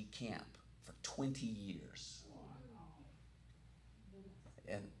refugee camp for 20 years.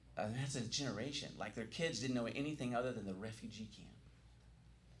 And that's a generation. Like their kids didn't know anything other than the refugee camp.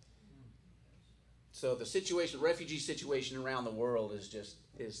 So the situation, refugee situation around the world is just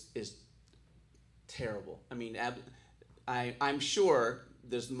is terrible. I mean, I'm sure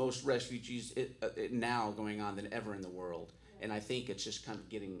there's the most refugees now going on than ever in the world, and I think it's just kind of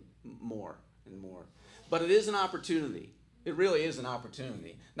getting more and more. But it is an opportunity. It really is an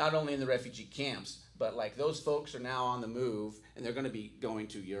opportunity, not only in the refugee camps, but like those folks are now on the move, and they're going to be going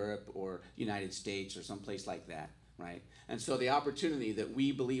to Europe or United States or someplace like that, right? And so the opportunity that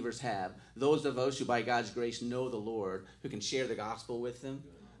we believers have, those of us who by God's grace know the Lord, who can share the gospel with them,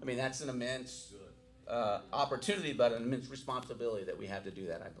 I mean, that's an immense opportunity, but an immense responsibility that we have to do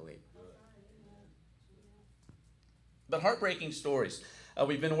that, I believe. But heartbreaking stories.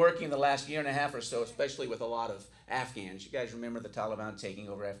 We've been working the last year and a half or so, especially with a lot of Afghans. You guys remember the Taliban taking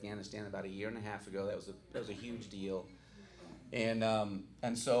over Afghanistan about a year and a half ago? That was a huge deal. And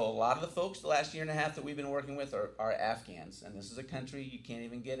so a lot of the folks the last year and a half that we've been working with are Afghans. And this is a country you can't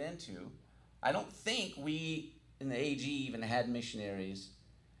even get into. I don't think we in the AG even had missionaries.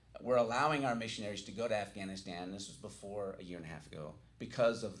 We're allowing our missionaries to go to Afghanistan. This was before a year and a half ago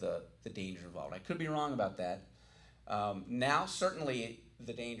because of the danger involved. I could be wrong about that. Now, certainly,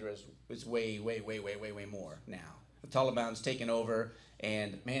 the danger is way more now. The Taliban's taken over,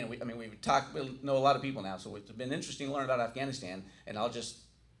 and man, we know a lot of people now, so it's been interesting to learn about Afghanistan. And I'll just,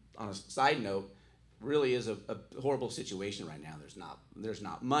 on a side note, really is a horrible situation right now. There's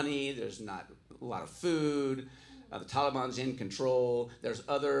not money, there's not a lot of food. The Taliban's in control. There's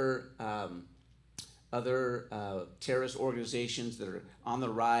other terrorist organizations that are on the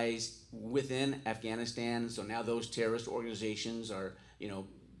rise within Afghanistan. So now those terrorist organizations are,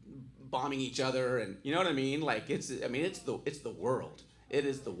 bombing each other, and you know what I mean? Like it's the world. It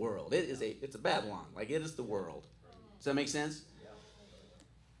is the world. It's a Babylon. Like it is the world. Does that make sense?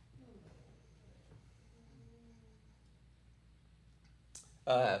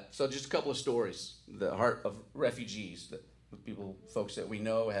 So just a couple of stories. The heart of refugees, that folks that we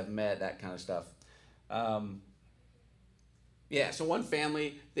know have met, that kind of stuff. So one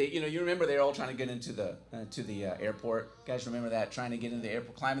family, you remember they're all trying to get into the airport. You guys remember that? Trying to get into the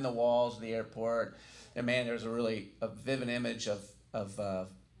airport, climbing the walls of the airport. And man, there's a vivid image of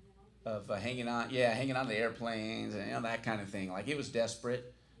hanging on to the airplanes and that kind of thing. Like it was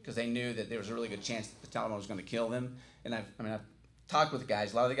desperate because they knew that there was a really good chance that the Taliban was going to kill them. And I've talked with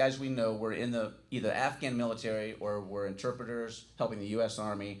guys. A lot of the guys we know were in the either Afghan military or were interpreters helping the U.S.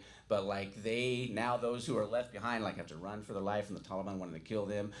 Army. But like those who are left behind, like have to run for their life, and the Taliban wanted to kill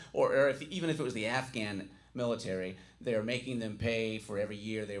them. Or even if it was the Afghan military, they're making them pay for every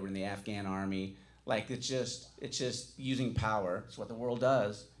year they were in the Afghan army. Like it's just using power. It's what the world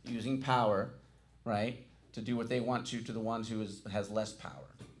does, using power, right, to do what they want to the ones who has less power.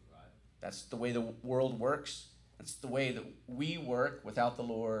 Right. That's the way the world works. That's the way that we work without the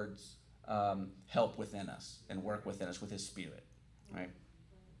Lord's help within us and work within us with His Spirit, right?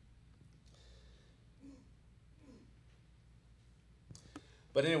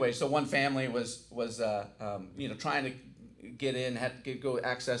 But anyway, so one family was trying to get in, had to go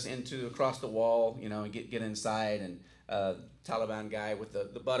access across the wall, and get inside. And Taliban guy with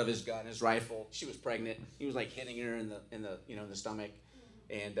the butt of his gun, his rifle. She was pregnant. He was like hitting her in the stomach.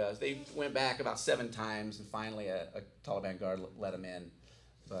 And they went back about 7 times, and finally a Taliban guard let him in.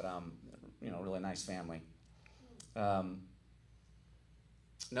 But really nice family.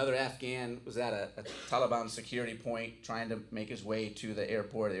 Another Afghan was at a Taliban security point trying to make his way to the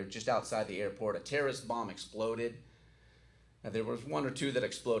airport. They were just outside the airport. A terrorist bomb exploded. There was 1 or 2 that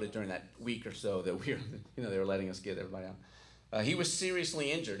exploded during that week or so that they were letting us get everybody out. He was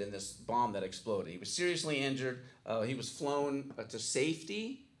seriously injured in this bomb that exploded. He was seriously injured. He was flown to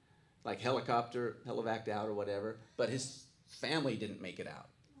safety, like helivac'd out or whatever, but his family didn't make it out.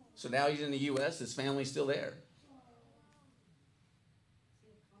 So now he's in the U.S., his family's still there.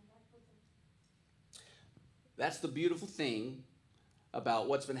 That's the beautiful thing about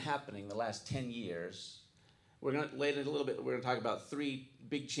what's been happening the last 10 years. We're going to later a little bit. We're going to talk about 3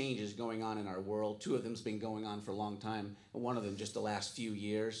 big changes going on in our world. 2 of them's been going on for a long time, and 1 of them just the last few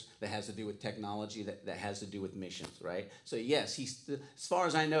years that has to do with technology, that has to do with missions, right? So yes, as far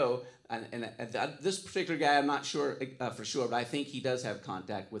as I know, and this particular guy, I'm not sure for sure, but I think he does have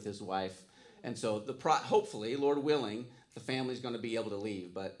contact with his wife, and so hopefully, Lord willing, the family's going to be able to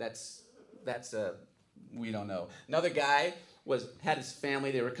leave. But that's we don't know. Another guy had his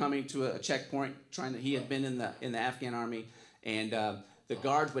family. They were coming to a checkpoint. He had been in the Afghan army, and the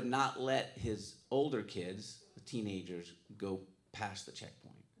guards would not let his older kids, the teenagers, go past the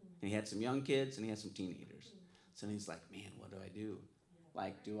checkpoint. And he had some young kids and he had some teenagers. So he's like, man, what do I do?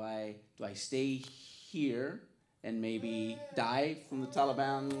 Like, do I stay here and maybe die from the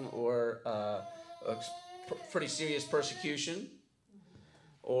Taliban or pretty serious persecution?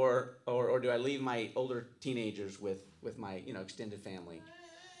 Or do I leave my older teenagers with my extended family?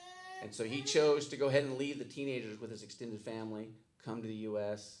 And so he chose to go ahead and leave the teenagers with his extended family, come to the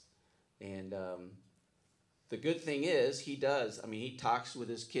U.S. And the good thing is he talks with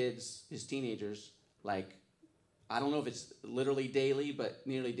his kids, his teenagers, like, I don't know if it's literally daily, but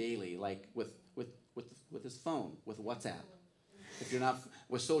nearly daily, like with his phone, with WhatsApp. If you're not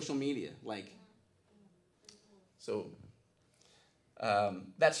with social media, like, so.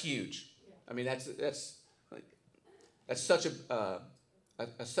 That's huge. I mean, that's such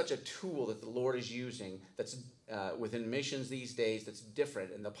a tool that the Lord is using. That's within missions these days. That's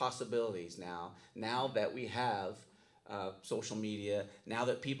different, and the possibilities now that we have social media. Now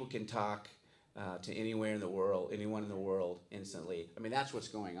that people can talk to anyone in the world instantly. I mean, that's what's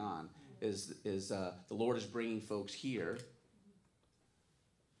going on. Is the Lord is bringing folks here,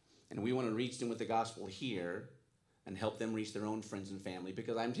 and we want to reach them with the gospel here. And help them reach their own friends and family,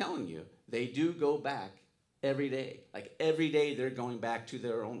 because I'm telling you, they do go back every day. Like every day they're going back to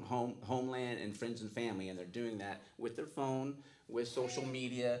their own homeland and friends and family, and they're doing that with their phone, with social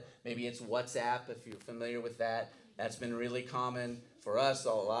media. Maybe it's WhatsApp, if you're familiar with that. That's been really common for us,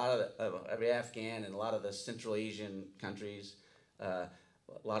 a lot of every Afghan and a lot of the Central Asian countries. A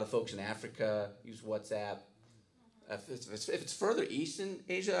lot of folks in Africa use WhatsApp. If it's further east in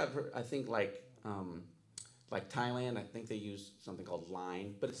Asia, I think like Thailand, I think they use something called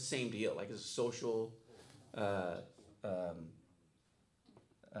Line, but it's the same deal. Like it's a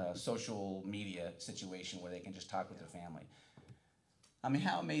social media situation where they can just talk with their family. I mean,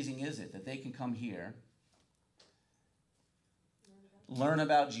 how amazing is it that they can come here, learn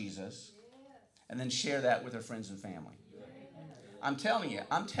about Jesus, and then share that with their friends and family? I'm telling you,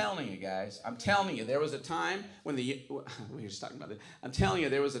 guys. I'm telling you, there was a time when we were just talking about it. I'm telling you,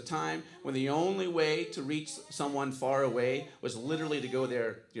 there was a time when the only way to reach someone far away was literally to go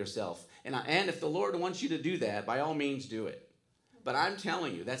there yourself. And if the Lord wants you to do that, by all means, do it. But I'm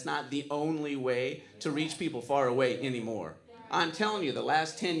telling you, that's not the only way to reach people far away anymore. I'm telling you, the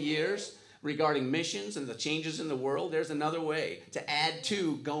last 10 years regarding missions and the changes in the world, there's another way to add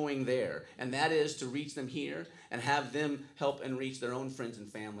to going there, and that is to reach them here and have them help and reach their own friends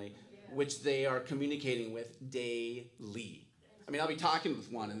and family, which they are communicating with daily. I mean, I'll be talking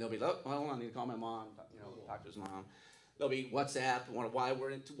with one, and they'll be, oh, hold on, I need to call my mom, talk to his mom. There'll be WhatsApp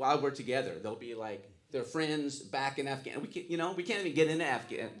while we're together. They'll be like their friends back in Afghanistan. We can't even get into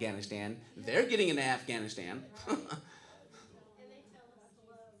Afghanistan. They're getting into Afghanistan.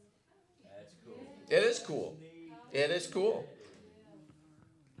 It is cool. It is cool.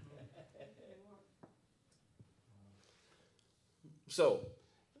 So,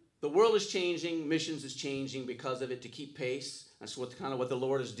 the world is changing. Missions is changing because of it to keep pace. That's what the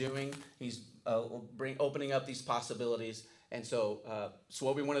Lord is doing. He's opening up these possibilities. And so, it's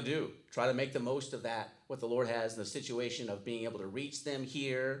what we want to do. Try to make the most of that, what the Lord has in the situation of being able to reach them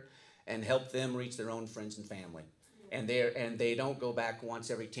here and help them reach their own friends and family. And they don't go back once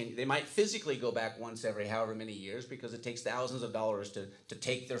every 10. They might physically go back once every however many years, because it takes thousands of dollars to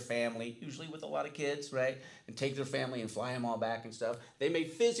take their family, usually with a lot of kids, right? And take their family and fly them all back and stuff. They may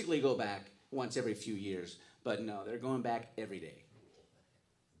physically go back once every few years, but no, they're going back every day.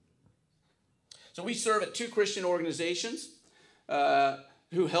 So we serve at 2 Christian organizations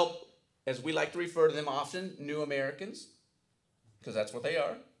who help, as we like to refer to them often, new Americans, because that's what they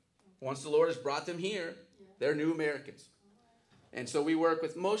are. Once the Lord has brought them here, they're new Americans. And so we work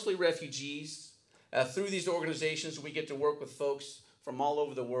with mostly refugees. Through these organizations, we get to work with folks from all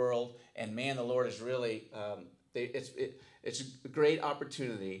over the world. And man, the Lord is really, it's a great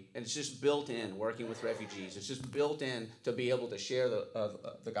opportunity. And it's just built in, working with refugees. It's just built in to be able to share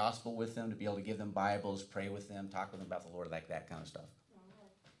the gospel with them, to be able to give them Bibles, pray with them, talk with them about the Lord, like that kind of stuff.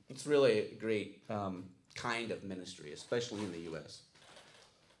 It's really a great kind of ministry, especially in the U.S.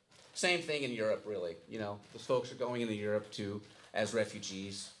 Same thing in Europe, really. You know, those folks are going into Europe too as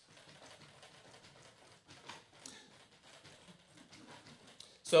refugees.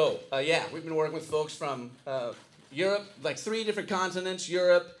 So, we've been working with folks from Europe, like 3 different continents: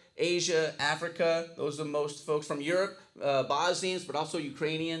 Europe, Asia, Africa. Those are most folks from Europe, Bosnians, but also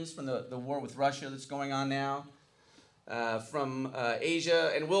Ukrainians from the war with Russia that's going on now. From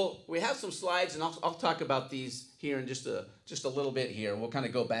Asia, and we have some slides, and I'll talk about these here in just a little bit here. We'll kind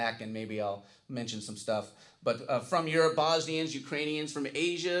of go back, and maybe I'll mention some stuff. But from Europe, Bosnians, Ukrainians. From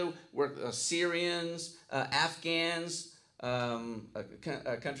Asia, we're Syrians, Afghans,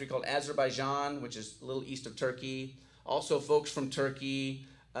 a country called Azerbaijan, which is a little east of Turkey. Also folks from Turkey,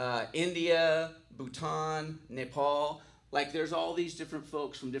 India, Bhutan, Nepal. Like, there's all these different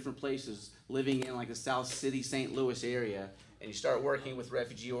folks from different places living in like the South City, St. Louis area, and you start working with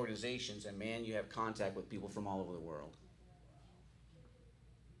refugee organizations, and man, you have contact with people from all over the world.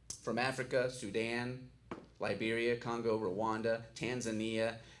 From Africa, Sudan, Liberia, Congo, Rwanda,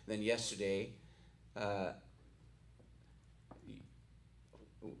 Tanzania. Then yesterday,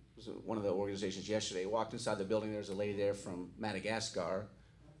 one of the organizations yesterday walked inside the building. There's a lady there from Madagascar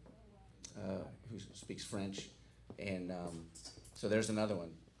who speaks French. And so there's another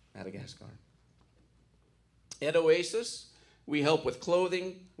one, Madagascar. At Oasis, we help with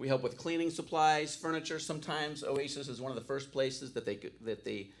clothing, we help with cleaning supplies, furniture. Sometimes Oasis is one of the first places that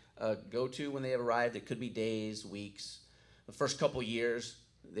they go to when they have arrived. It could be days, weeks. The first couple years,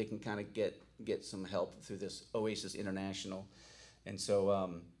 they can kind of get some help through this Oasis International. And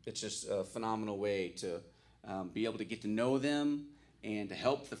so it's just a phenomenal way to be able to get to know them and to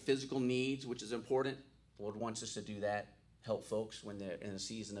help the physical needs, which is important. The Lord wants us to do that, help folks when they're in a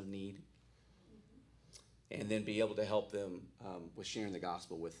season of need, and then be able to help them with sharing the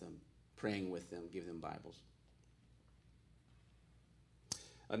gospel with them, praying with them, give them Bibles.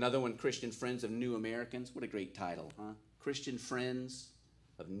 Another one, Christian Friends of New Americans. What a great title, huh? Christian Friends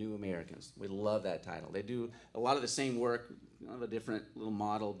of New Americans. We love that title. They do a lot of the same work, kind of a different little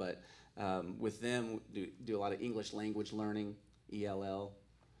model, but with them, do a lot of English language learning, ELL.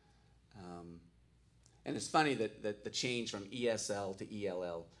 And it's funny that the change from ESL to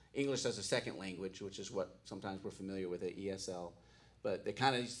ELL, English as a second language, which is what sometimes we're familiar with at ESL, but they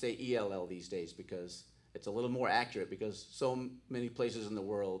kind of say ELL these days because it's a little more accurate, because so many places in the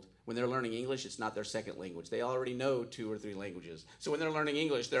world, when they're learning English, it's not their second language. They already know 2 or 3 languages. So when they're learning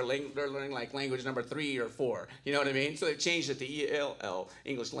English, they're learning like language number 3 or 4. You know what I mean? So they changed it to ELL,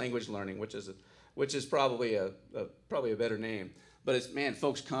 English Language Learning, which is probably a better name. But it's, man,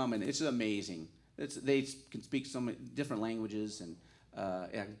 folks come and it's amazing. They can speak so many different languages, and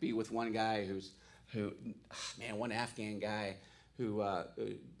I could be with one guy one Afghan guy who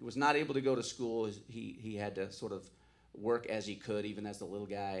was not able to go to school. He had to sort of work as he could, even as the little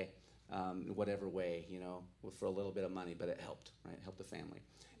guy, in whatever way, for a little bit of money, but it helped, right? It helped the family.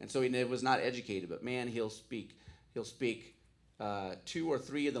 And so he was not educated, but man, he'll speak 2 or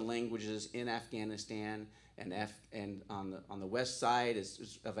 3 of the languages in Afghanistan. And on the west side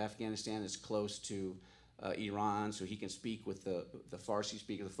of Afghanistan is close to Iran, so he can speak with the Farsi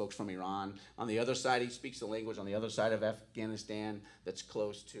speakers, the folks from Iran. On the other side, he speaks the language on the other side of Afghanistan that's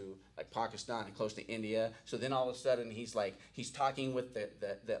close to like Pakistan and close to India. So then all of a sudden he's talking with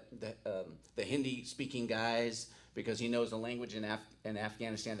the Hindi-speaking guys, because he knows the language in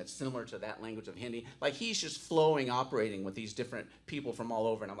Afghanistan that's similar to that language of Hindi. Like, he's just flowing, operating with these different people from all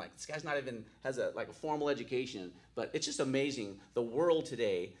over. And I'm like, this guy's not even has a formal education, but it's just amazing. The world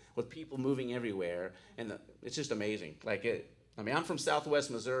today, with people moving everywhere, and it's just amazing. I'm from Southwest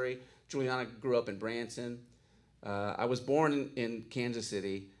Missouri. Juliana grew up in Branson. I was born in Kansas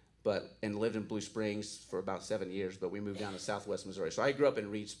City, and lived in Blue Springs for about 7 years, but we moved down to Southwest Missouri. So I grew up in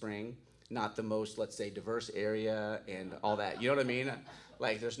Reed Spring. not the most, let's say, diverse area and all that. You know what I mean?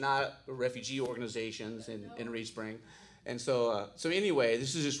 Like, there's not refugee organizations in Reed Spring. And so anyway,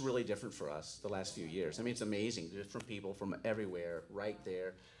 this is just really different for us the last few years. I mean, it's amazing. Different people from everywhere right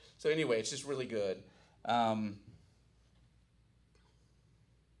there. So anyway, it's just really good.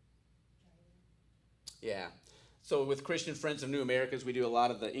 Yeah. So with Christian Friends of New Americas, we do a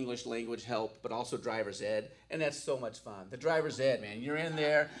lot of the English language help, but also driver's ed, and that's so much fun. The driver's ed, man, you're in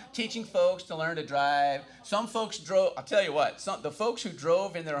there teaching folks to learn to drive. Some folks drove, I'll tell you what, the folks who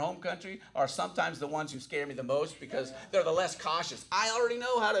drove in their home country are sometimes the ones who scare me the most because they're the less cautious. I already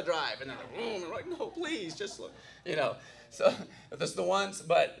know how to drive, and they're like, no, please, just look, you know. So that's the ones,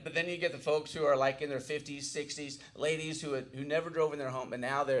 but then you get the folks who are like in their 50s, 60s, ladies who never drove in their home, but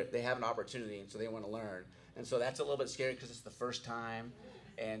now they have an opportunity, and so they want to learn. And so that's a little bit scary because it's the first time.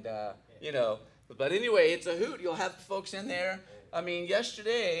 And, you know, but anyway, it's a hoot. You'll have folks in there. I mean,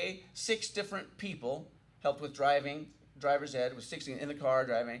 yesterday, 6 different people helped with driver's ed, with 16 in the car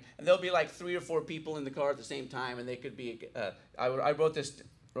driving. And there'll be like 3 or 4 people in the car at the same time. And they could be, I wrote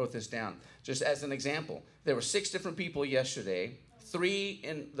this down just as an example. There were 6 different people yesterday, 3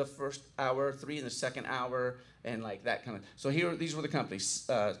 in the first hour, 3 in the second hour, and like that kind of. So these were the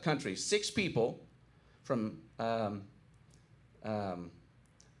countries. 6 people from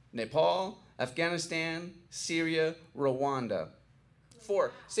Nepal, Afghanistan, Syria, Rwanda.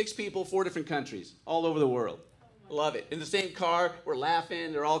 6 people, 4 different countries, all over the world. Love it. In the same car, we're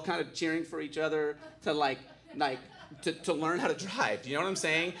laughing. They're all kind of cheering for each other to learn how to drive. You know what I'm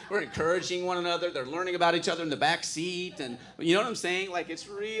saying? We're encouraging one another. They're learning about each other in the back seat, and you know what I'm saying? Like it's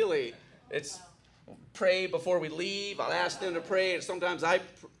pray before we leave. I'll ask them to pray, and sometimes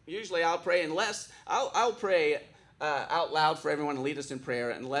usually I'll pray unless I'll pray out loud for everyone to lead us in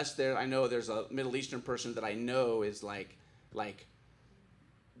prayer unless I know there's a Middle Eastern person that I know is like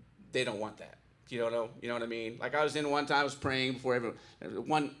they don't want that. You know what I mean? Like I was in one time, I was praying before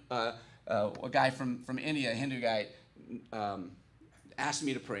everyone. A guy from India, a Hindu guy, asked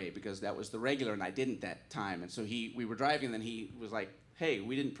me to pray because that was the regular, and I didn't that time. And so we were driving, and then he was like, "Hey,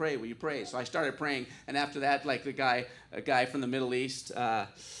 we didn't pray. Will you pray?" So I started praying, and after that, like a guy from the Middle East, I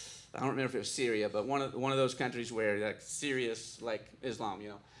don't remember if it was Syria, but one of those countries where like serious like Islam, you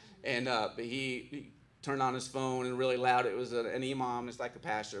know, and but he turned on his phone and really loud. It was an imam. It's like a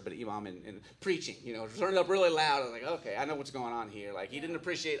pastor, but imam in preaching, you know, turned it up really loud. I was like, okay, I know what's going on here. Like he didn't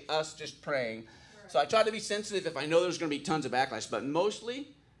appreciate us just praying. So I tried to be sensitive if I know there's going to be tons of backlash, but mostly,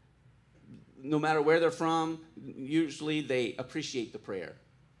 no matter where they're from, usually they appreciate the prayer.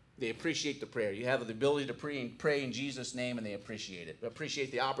 They appreciate the prayer. You have the ability to pray in Jesus' name, and they appreciate it. They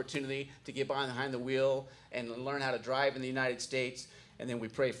appreciate the opportunity to get behind the wheel and learn how to drive in the United States, and then we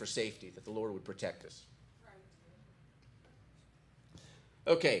pray for safety, that the Lord would protect us.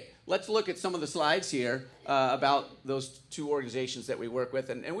 Okay, let's look at some of the slides here about those 2 organizations that we work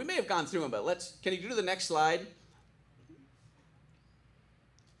with, and we may have gone through them, but can you do the next slide?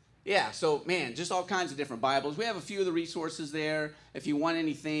 Yeah, so man, just all kinds of different Bibles. We have a few of the resources there. If you want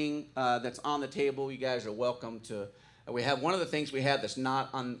anything that's on the table, you guys are welcome to. We have one of the things we have that's not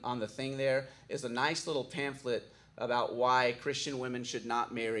on the thing there is a nice little pamphlet about why Christian women should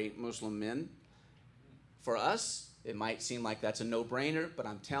not marry Muslim men. For us, it might seem like that's a no-brainer, but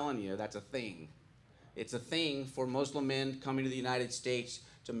I'm telling you, that's a thing. It's a thing for Muslim men coming to the United States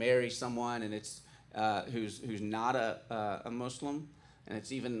to marry someone, and it's who's not a Muslim. And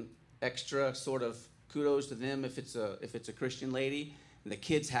it's even extra sort of kudos to them if it's a Christian lady, and the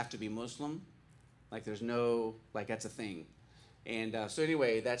kids have to be Muslim. Like there's no that's a thing. And so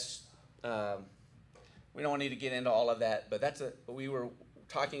anyway, that's we don't need to get into all of that, but we were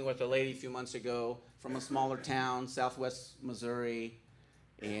talking with a lady a few months ago from a smaller town, southwest Missouri,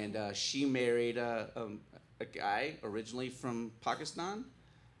 and she married a guy originally from Pakistan.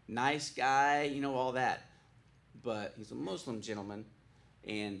 Nice guy, you know, all that, but he's a Muslim gentleman.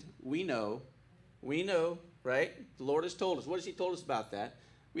 And we know, right? The Lord has told us. What has he told us about that?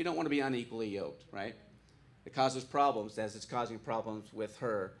 We don't want to be unequally yoked, right? It causes problems, as it's causing problems with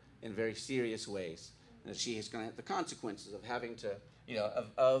her in very serious ways. And she is going to have the consequences of having to, you know,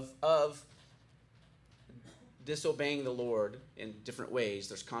 of disobeying the Lord in different ways.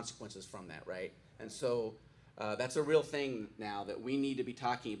 There's consequences from that, right? And so that's a real thing now that we need to be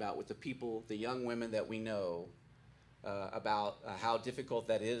talking about with the people, the young women that we know, about how difficult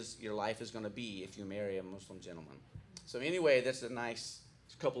that is, your life is going to be if you marry a Muslim gentleman. So anyway, that's a nice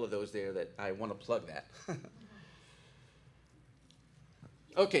couple of those there that I want to plug that.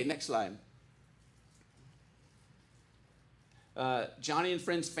 Okay, next slide. Johnny and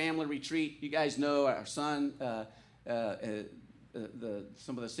Friends Family Retreat. You guys know our son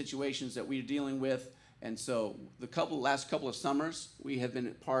some of the situations that we're dealing with. And so the last couple of summers, we have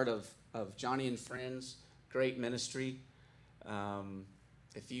been part of Johnny and Friends, great ministry.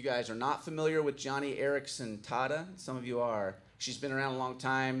 If you guys are not familiar with Johnny Erickson Tata, some of you are. She's been around a long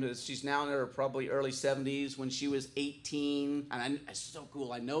time. She's now in her probably early 70s. When she was 18, and it's so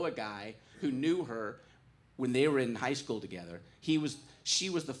cool. I know a guy who knew her when they were in high school together. She was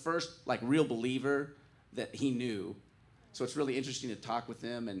the first like real believer that he knew. So it's really interesting to talk with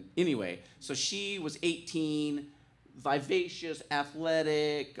them. And anyway, so she was 18, vivacious,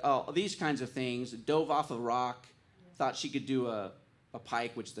 athletic, these kinds of things. Dove off a rock, thought she could do a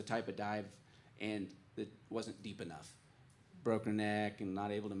pike, which is the type of dive, and it wasn't deep enough. Broke her neck and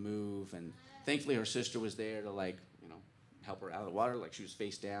not able to move. And thankfully her sister was there to help her out of the water, like she was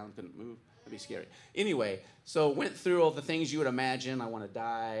face down, couldn't move. That'd be scary. Anyway, so went through all the things you would imagine. I want to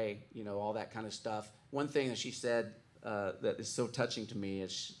die, all that kind of stuff. One thing that she said that is so touching to me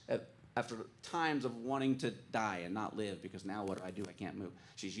is after times of wanting to die and not live, because now what do? I can't move.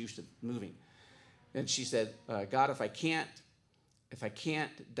 She's used to moving. And she said, God, if I can't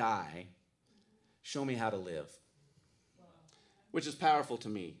die, show me how to live. Wow. Which is powerful to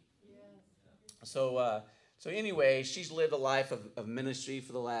me. Yes. So anyway, she's lived a life of ministry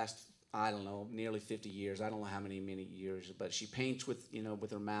for the last, I don't know, nearly 50 years. I don't know how many years, but she paints with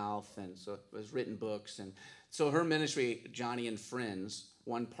her mouth, and so has written books. And so her ministry, Johnny and Friends,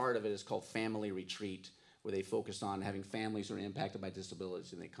 one part of it is called Family Retreat, where they focus on having families who are impacted by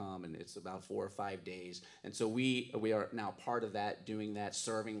disabilities, and they come, and it's about 4 or 5 days. And so we are now part of that, doing that,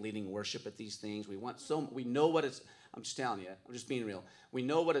 serving, leading worship at these things. We know what it's, I'm just telling you, I'm just being real. We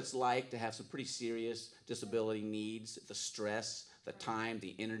know what it's like to have some pretty serious disability needs, the stress, the time,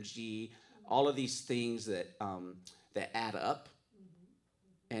 the energy, all of these things that add up.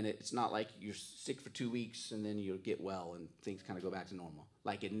 And it's not like you're sick for 2 weeks and then you get well and things kind of go back to normal.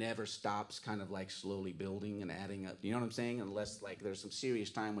 Like it never stops, kind of like slowly building and adding up. You know what I'm saying? Unless like there's some serious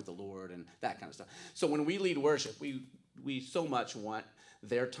time with the Lord and that kind of stuff. So when we lead worship, we so much want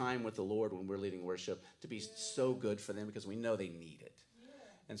their time with the Lord when we're leading worship to be so good for them, because we know they need it.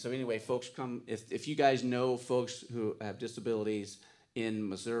 And so anyway, folks, come, if you guys know folks who have disabilities in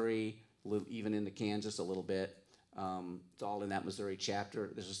Missouri, even into Kansas a little bit, it's all in that Missouri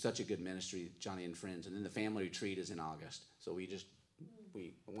chapter. This is such a good ministry, Johnny and Friends. And then the family retreat is in August. So we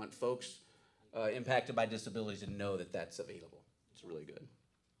want folks impacted by disabilities to know that that's available. It's really good.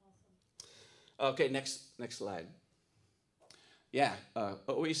 Awesome. Okay, next slide. Yeah,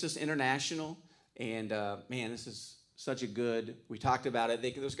 Oasis International. And man, this is such a good, we talked about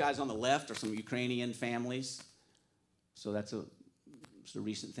it. Those guys on the left are some Ukrainian families. So that's a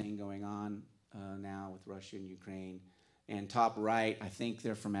recent thing going on now with Russia and Ukraine. And top right, I think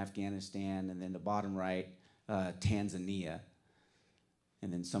they're from Afghanistan. And then the bottom right, Tanzania.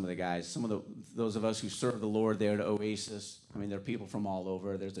 And then some of the guys, those of us who serve the Lord there at Oasis, I mean, there are people from all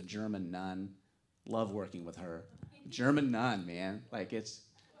over. There's a German nun. Love working with her. German nun, man. Like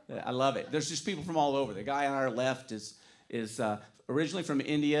I love it. There's just people from all over. The guy on our left is originally from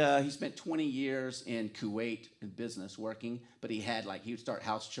India. He spent 20 years in Kuwait in business working, but he would start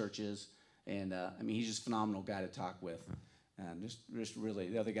house churches. And I mean, he's just a phenomenal guy to talk with. Just really,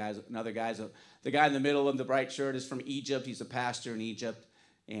 the guy in the middle of the bright shirt is from Egypt. He's a pastor in Egypt.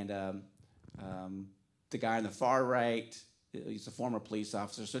 And the guy on the far right, he's a former police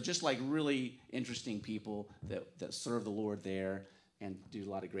officer. So just like really interesting people that serve the Lord there and do a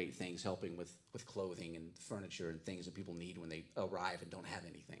lot of great things, helping with clothing and furniture and things that people need when they arrive and don't have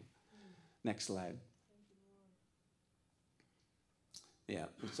anything. Next slide. Yeah,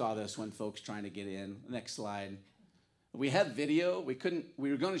 we saw this when folks trying to get in. Next slide. We have video. We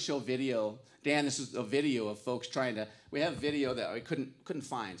were going to show video. Dan, this is a video of folks we have video that we couldn't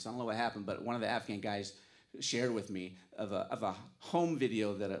find, so I don't know what happened, but one of the Afghan guys shared with me of a home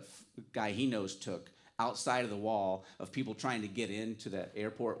video that a guy he knows took outside of the wall of people trying to get into the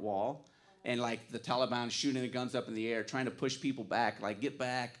airport wall. And like the Taliban shooting the guns up in the air, trying to push people back, like get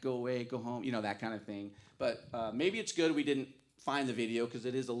back, go away, go home, that kind of thing. But maybe it's good we didn't find the video because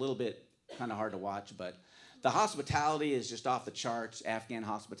it is a little bit kind of hard to watch. But the hospitality is just off the charts. Afghan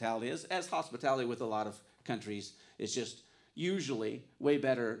hospitality, as hospitality with a lot of countries, is just usually way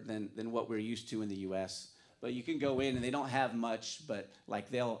better than what we're used to in the U.S. But you can go in and they don't have much, but like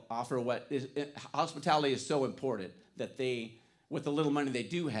they'll offer hospitality is so important that they with the little money they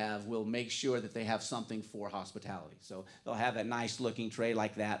do have, we'll make sure that they have something for hospitality. So they'll have a nice looking tray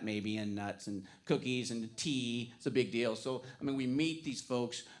like that, maybe, and nuts and cookies and tea. It's a big deal. So, I mean, we meet these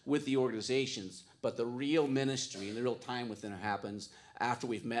folks with the organizations, but the real ministry and the real time with them happens after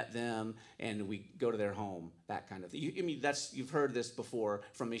we've met them and we go to their home, that kind of thing. I mean, you've heard this before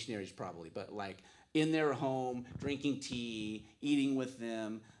from missionaries probably, but like in their home, drinking tea, eating with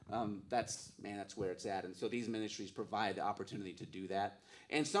them, that's where it's at. And so these ministries provide the opportunity to do that.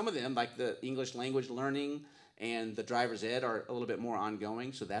 And some of them, like the English language learning and the driver's ed, are a little bit more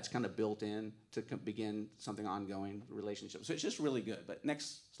ongoing. So that's kind of built in to begin something ongoing relationship. So it's just really good. But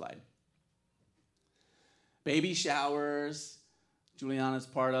next slide. Baby showers. Juliana's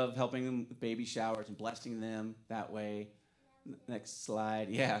part of helping them with baby showers and blessing them that way. Next slide.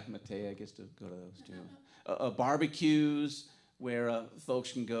 Yeah, Matea gets to go to those too. Barbecues, where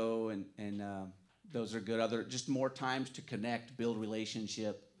folks can go, and those are good. Just more times to connect, build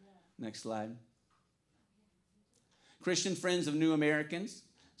relationship. Next slide. Christian Friends of New Americans.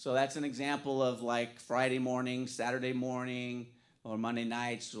 So that's an example of like Friday morning, Saturday morning, or Monday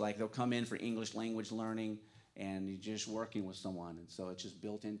nights. Like they'll come in for English language learning, and you're just working with someone. And so it's just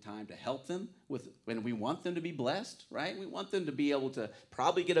built-in time to help them with, and we want them to be blessed, right? We want them to be able to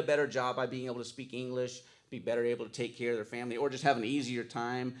probably get a better job by being able to speak English, be better able to take care of their family, or just have an easier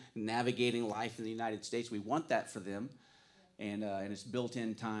time navigating life in the United States. We want that for them, and it's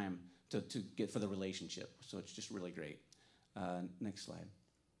built-in time to get for the relationship. So it's just really great. Next slide.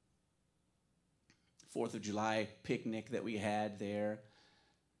 4th of July picnic that we had there.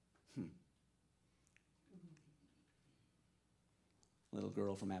 Little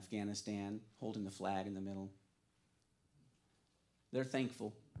girl from Afghanistan holding the flag in the middle. They're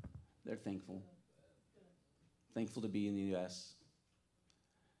thankful. They're thankful. Thankful to be in the U.S.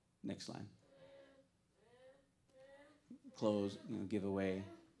 Next slide. Close, giveaway.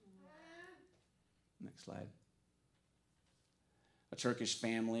 Next slide. A Turkish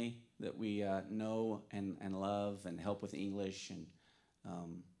family that we know and love and help with English. And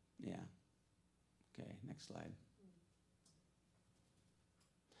yeah. Okay, next slide.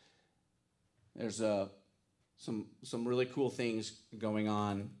 There's some really cool things going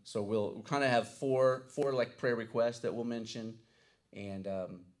on. So we'll kind of have four like prayer requests that we'll mention, and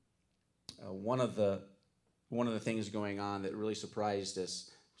one of the things going on that really surprised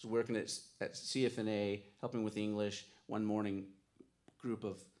us was working at CFNA, helping with English. One morning, group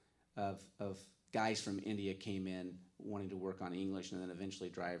of guys from India came in wanting to work on English, and then eventually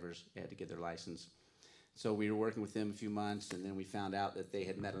drivers had to get their license. So we were working with them a few months, and then we found out that they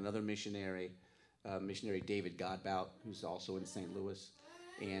had met another missionary, missionary David Godbout, who's also in St. Louis,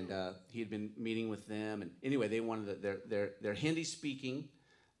 and he had been meeting with them. And anyway, they wanted they're Hindi speaking,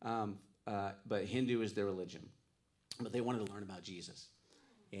 but Hindu is their religion, but they wanted to learn about Jesus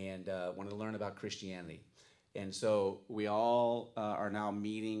and wanted to learn about Christianity. And so we all are now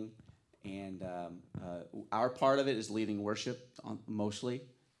meeting, and our part of it is leading worship mostly,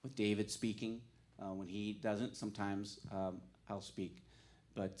 with David speaking. When he doesn't, sometimes I'll speak.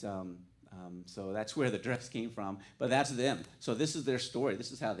 But so that's where the dress came from. But that's them. So this is their story.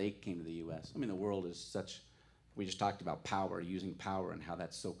 This is how they came to the U.S. I mean, the world is such, we just talked about power, using power, and how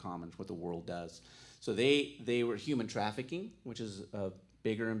that's so common. It's what the world does. So they were human trafficking, which is a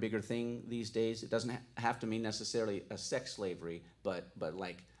bigger and bigger thing these days. It doesn't have to mean necessarily a sex slavery, but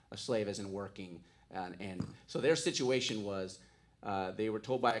like a slave as in working. And so their situation was, they were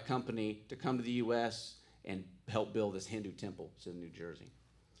told by a company to come to the U.S. and help build this Hindu temple. It's in New Jersey.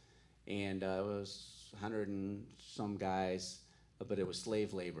 And it was 100 and some guys, but it was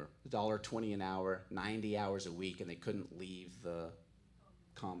slave labor. $1.20 an hour, 90 hours a week, and they couldn't leave the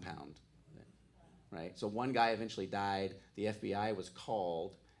compound. Right? So one guy eventually died. The FBI was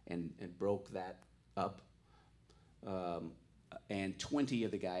called and broke that up. And 20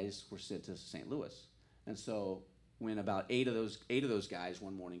 of the guys were sent to St. Louis. And so when about eight of those guys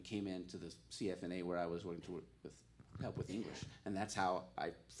one morning came into the CFNA where I was working to help with English, and that's how I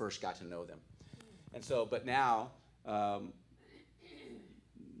first got to know them. And so, but now,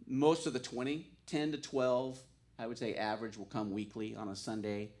 most of the 10 to 12, I would say average, will come weekly on a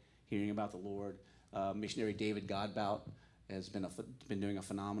Sunday, hearing about the Lord. Missionary David Godbout has been doing a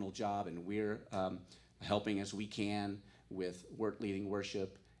phenomenal job, and we're helping as we can with leading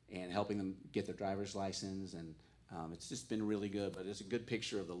worship and helping them get their driver's license, and it's just been really good. But it's a good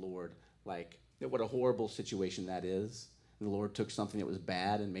picture of the Lord, like what a horrible situation that is. And the Lord took something that was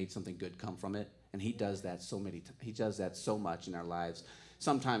bad and made something good come from it, and He does that He does that so much in our lives.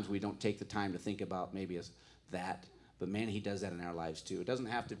 Sometimes we don't take the time to think about maybe as that, but man, He does that in our lives too. It doesn't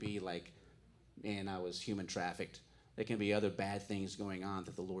have to be like, man, I was human trafficked, There can be other bad things going on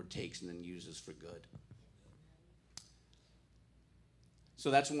that the Lord takes and then uses for good. So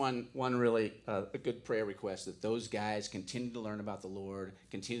that's one really a good prayer request, that those guys continue to learn about the Lord,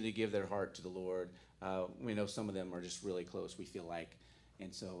 continue to give their heart to the Lord. We know some of them are just really close, we feel like.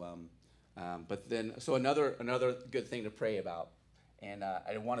 And so, so another good thing to pray about. And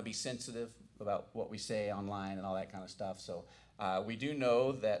I want to be sensitive about what we say online and all that kind of stuff. So we do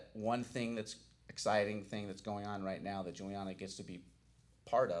know that one thing that's exciting thing that's going on right now that Juliana gets to be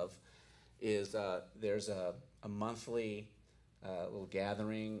part of is there's a monthly little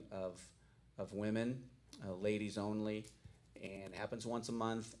gathering of women, ladies only, and it happens once a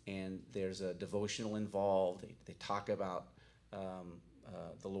month, and there's a devotional involved. They talk about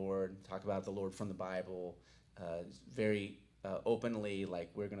the Lord, talk about the Lord from the Bible, very openly,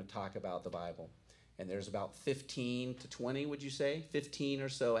 like we're going to talk about the Bible. And there's about 15 to 20, would you say? 15 or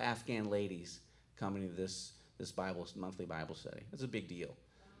so Afghan ladies coming to this monthly Bible study. It's a big deal.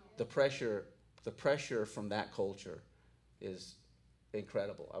 The pressure from that culture is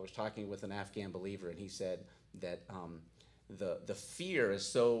incredible. I was talking with an Afghan believer, and he said that the fear is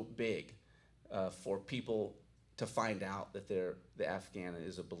so big for people to find out that the Afghan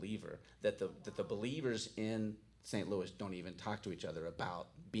is a believer, that the believers in St. Louis don't even talk to each other about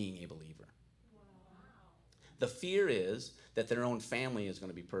being a believer. The fear is that their own family is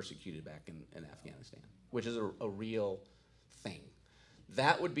going to be persecuted back in Afghanistan, which is a real thing.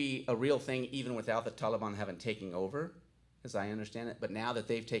 That would be a real thing even without the Taliban having taken over, as I understand it. But now that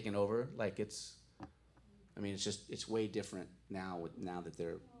they've taken over, like it's way different now that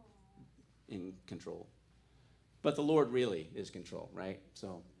they're in control. But the Lord really is control, right?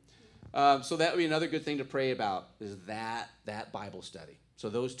 So that would be another good thing to pray about, is that Bible study. So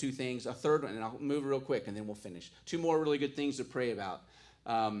those two things. A third one, and I'll move real quick, and then we'll finish. Two more really good things to pray about.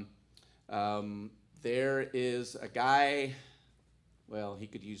 There is a guy. Well, he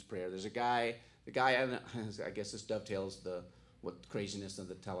could use prayer. There's a guy. The guy, I guess this dovetails the craziness of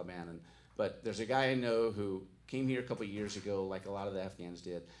the Taliban. But there's a guy I know who came here a couple of years ago, like a lot of the Afghans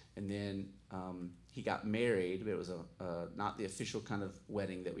did, and then he got married. But it was not the official kind of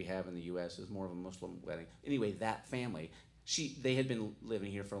wedding that we have in the U.S. It was more of a Muslim wedding. Anyway, that family, they had been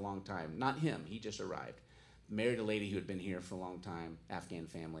living here for a long time. Not him. He just arrived. Married a lady who had been here for a long time, Afghan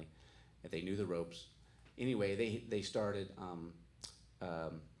family. And they knew the ropes. Anyway, they started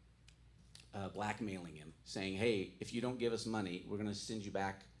blackmailing him, saying, hey, if you don't give us money, we're going to send you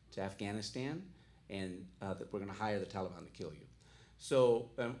back to Afghanistan, and that we're going to hire the Taliban to kill you. So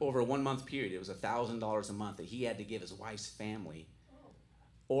over a 1 month period, it was $1,000 a month that he had to give his wife's family.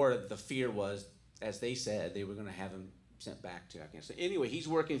 Or the fear was, as they said, they were going to have him sent back to Afghanistan. Anyway, he's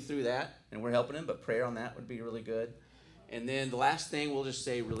working through that, and we're helping him, but prayer on that would be really good. And then the last thing we'll just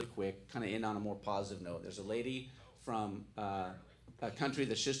say really quick, kind of end on a more positive note. There's a lady from a country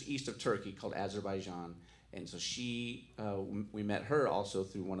that's just east of Turkey called Azerbaijan, and so we met her also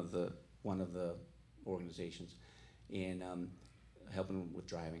through one of the organizations, and helping with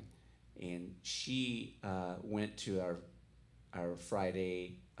driving. And she went to our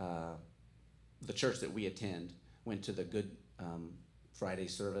Friday, the church that we attend, went to the Good Friday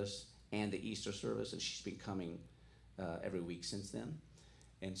service and the Easter service, and she's been coming every week since then.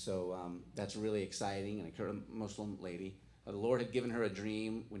 And so that's really exciting, and a Muslim lady. The Lord had given her a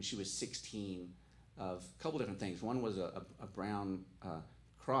dream when she was 16 of a couple different things. One was a brown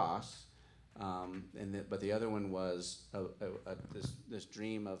cross, but the other one was this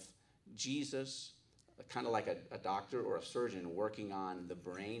dream of Jesus, kind of like a doctor or a surgeon working on the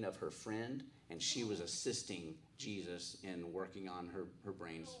brain of her friend, and she was assisting Jesus in working on her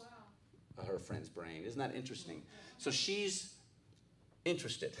friend's brain. Isn't that interesting? So she's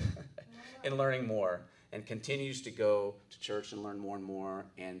interested in learning more, and continues to go to church and learn more and more,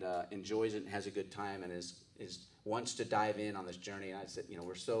 and enjoys it and has a good time, and wants to dive in on this journey. And I said,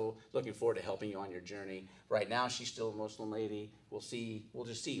 we're so looking forward to helping you on your journey. Right now, she's still a Muslim lady. We'll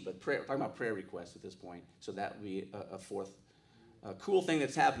just see. But we're talking about prayer requests at this point, so that would be a fourth cool thing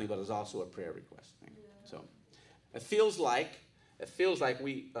that's happening, but it's also a prayer request thing. So it feels like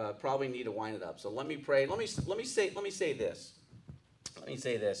we probably need to wind it up. So let me pray. Let me say this.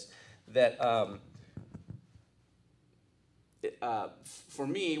 That. For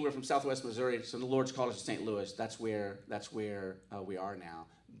me, we're from Southwest Missouri, so the Lord's called us to St. Louis. That's where we are now.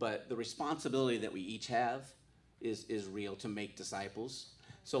 But the responsibility that we each have is real, to make disciples.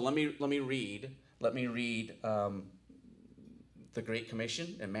 So let me read the Great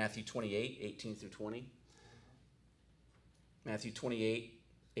Commission in Matthew 28, 18 through 20. Matthew 28,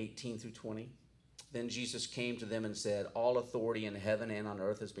 18 through 20. Then Jesus came to them and said, all authority in heaven and on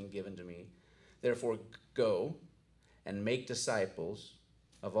earth has been given to me. Therefore, go and make disciples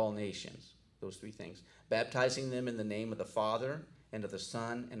of all nations. Those three things. Baptizing them in the name of the Father, and of the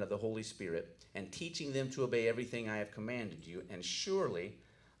Son, and of the Holy Spirit, and teaching them to obey everything I have commanded you. And surely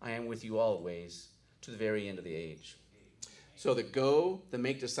I am with you always to the very end of the age. So the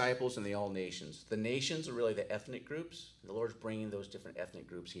make disciples in the all nations. The nations are really the ethnic groups. The Lord's bringing those different ethnic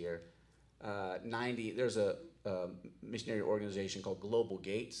groups here. There's a missionary organization called Global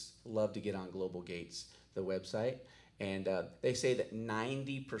Gates. Love to get on Global Gates, the website. And they say that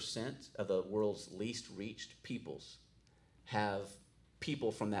 90% of the world's least reached peoples have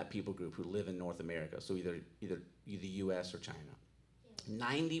people from that people group who live in North America. So either the U.S. or China.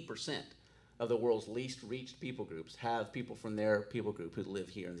 90% of the world's least reached people groups have people from their people group who live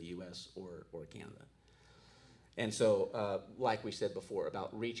here in the U.S. or Canada. And so, like we said before,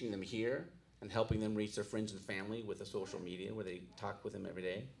 about reaching them here and helping them reach their friends and family with the social media where they talk with them every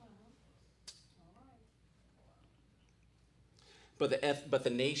day. But the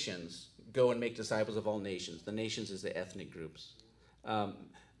nations go and make disciples of all nations. The nations is the ethnic groups.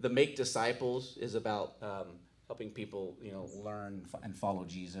 The make disciples is about helping people, learn and follow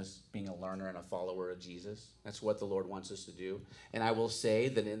Jesus, being a learner and a follower of Jesus. That's what the Lord wants us to do. And I will say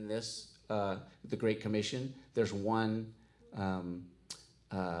that in this, the Great Commission, there's one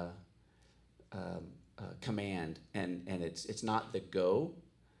command, and it's not the go,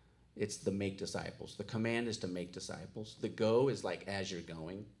 it's the make disciples. The command is to make disciples. The go is like as you're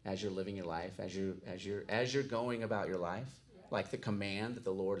going, as you're living your life, as you're going about your life. Like the command that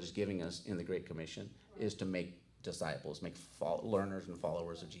the Lord is giving us in the Great Commission is to make disciples, make learners and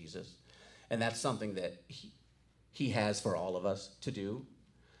followers of Jesus. And that's something that he has for all of us to do,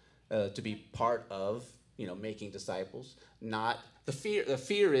 to be part of, making disciples. Not the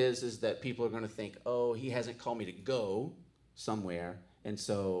fear is that people are going to think, oh, he hasn't called me to go somewhere, and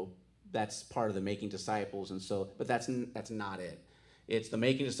so that's part of the making disciples. And so, but that's not it. It's the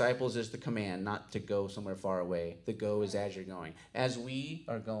making disciples is the command, not to go somewhere far away. The go is as you're going. As we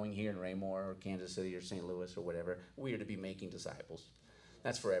are going here in Raymore or Kansas City or St. Louis or whatever, we are to be making disciples.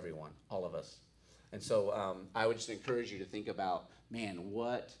 That's for everyone, all of us. And so I would just encourage you to think about, man,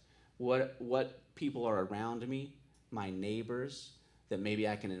 what people are around me, my neighbors, that maybe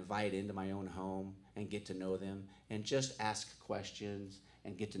I can invite into my own home and get to know them and just ask questions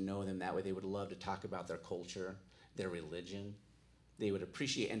and get to know them. That way they would love to talk about their culture, their religion. They would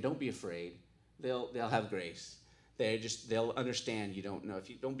appreciate, and don't be afraid. They'll have grace. They'll understand you don't know.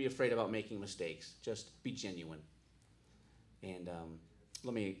 Don't be afraid about making mistakes. Just be genuine. And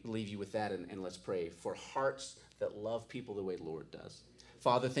let me leave you with that, and let's pray for hearts that love people the way the Lord does.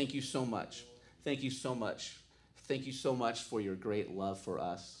 Father, thank you so much. Thank you so much. Thank you so much for your great love for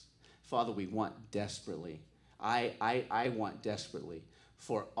us. Father, we want desperately, I want desperately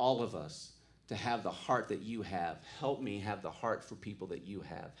for all of us to have the heart that you have. Help me have the heart for people that you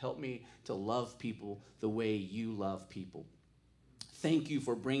have. Help me to love people the way you love people. Thank you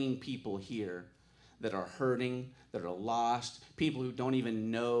for bringing people here that are hurting, that are lost, people who don't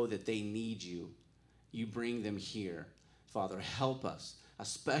even know that they need you. You bring them here. Father, help us,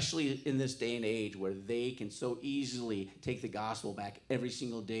 especially in this day and age where they can so easily take the gospel back every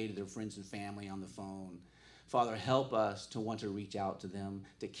single day to their friends and family on the phone. Father, help us to want to reach out to them,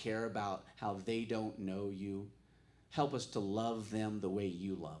 to care about how they don't know you. Help us to love them the way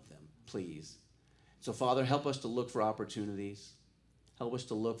you love them, please. So, Father, help us to look for opportunities. Help us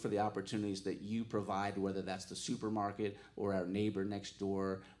to look for the opportunities that you provide, whether that's the supermarket or our neighbor next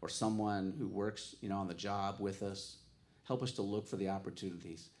door or someone who works, on the job with us. Help us to look for the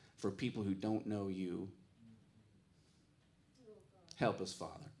opportunities for people who don't know you. Help us,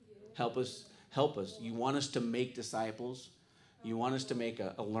 Father. Help us. Help us. You want us to make disciples. You want us to make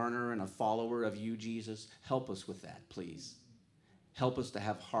a learner and a follower of you, Jesus. Help us with that, please. Help us to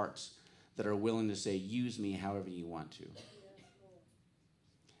have hearts that are willing to say, use me however you want to.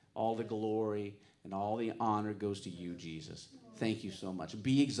 All the glory and all the honor goes to you, Jesus. Thank you so much.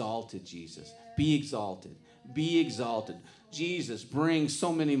 Be exalted, Jesus. Be exalted. Be exalted. Jesus, bring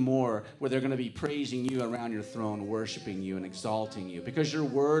so many more where they're going to be praising you around your throne, worshiping you and exalting you because you're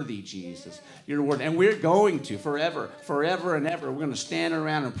worthy, Jesus. You're worthy. And we're going to forever and ever. We're going to stand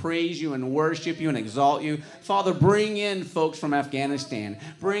around and praise you and worship you and exalt you. Father, bring in folks from Afghanistan.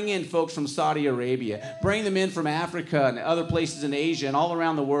 Bring in folks from Saudi Arabia. Bring them in from Africa and other places in Asia and all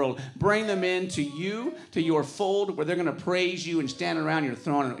around the world. Bring them in to you, to your fold where they're going to praise you and stand around your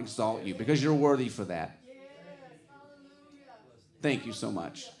throne and exalt you because you're worthy for that. Thank you so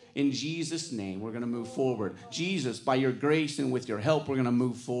much. In Jesus' name, we're going to move forward. Jesus, by your grace and with your help, we're going to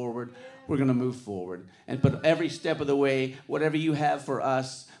move forward. We're going to move forward. And put every step of the way, whatever you have for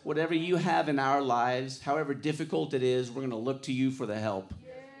us, whatever you have in our lives, however difficult it is, we're going to look to you for the help.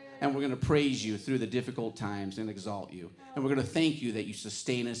 And we're going to praise you through the difficult times and exalt you. And we're going to thank you that you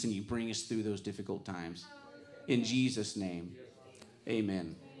sustain us and you bring us through those difficult times. In Jesus' name,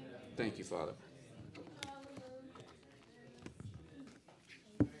 amen. Thank you, Father.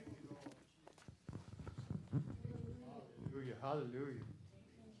 Hallelujah.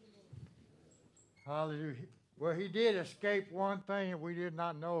 Hallelujah. Well, he did escape one thing that we did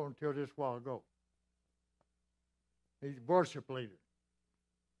not know until this while ago. He's a worship leader.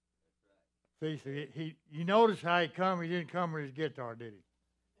 See, so you notice how he come? He didn't come with his guitar, did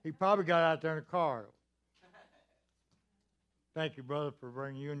he? He probably got out there in the car. Thank you, brother, for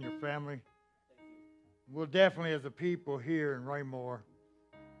bringing you and your family. We'll definitely, as a people here in Raymore,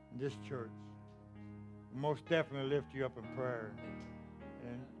 in this church, most definitely lift you up in prayer.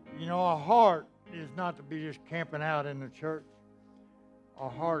 And, you know, our heart is not to be just camping out in the church. Our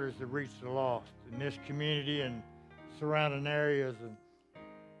heart is to reach the lost in this community and surrounding areas. And,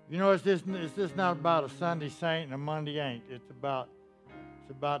 you know, it's just not about a Sunday saint and a Monday ain't. It's about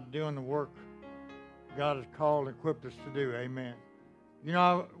doing the work God has called and equipped us to do. Amen. You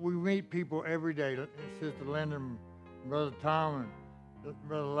know, we meet people every day. Sister Linda and Brother Tom and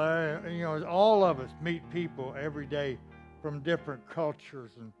Brother Larry, you know, all of us meet people every day from different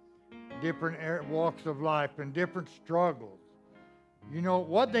cultures and different walks of life and different struggles. You know,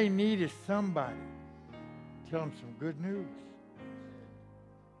 what they need is somebody to tell them some good news.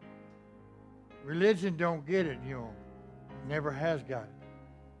 Religion don't get it, you know, never has got it.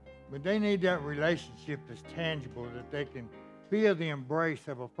 But they need that relationship that's tangible, that they can feel the embrace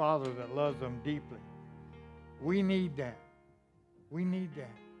of a Father that loves them deeply. We need that. We need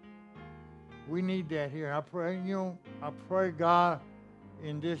that. We need that here. I pray God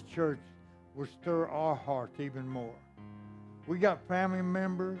in this church will stir our hearts even more. We got family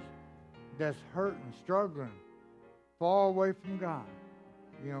members that's hurting, struggling, far away from God.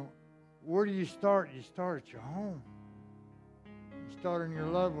 You know, where do you start? You start at your home. You start in your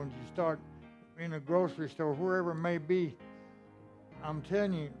loved ones. You start in a grocery store, wherever it may be. I'm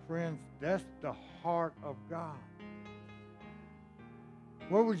telling you, friends, that's the heart of God.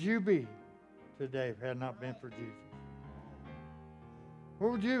 Where would you be today if it had not been for Jesus? Where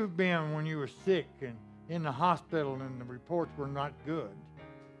would you have been when you were sick and in the hospital and the reports were not good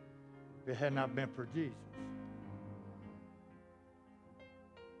if it had not been for Jesus?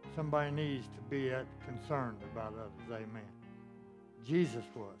 Somebody needs to be that concerned about others. Amen. Jesus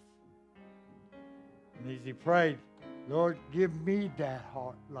was. And as he prayed, Lord, give me that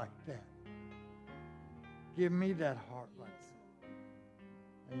heart like that. Give me that heart like that.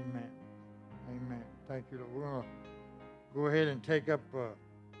 Amen. Amen. Thank you, Lord. We're going to go ahead and take up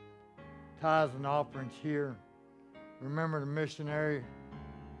tithes and offerings here. Remember the missionary,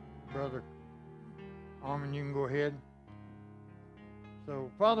 Brother Armin, you can go ahead.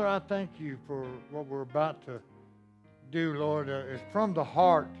 So, Father, I thank you for what we're about to do, Lord. It's from the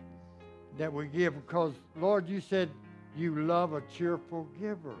heart that we give because, Lord, you said you love a cheerful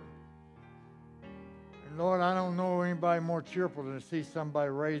giver. And, Lord, I don't know anybody more cheerful than to see somebody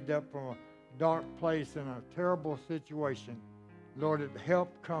raised up from a dark place in a terrible situation. Lord, that help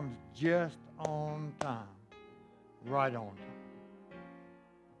comes just on time, right on time.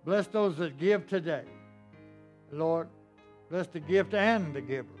 Bless those that give today. Lord, bless the gift and the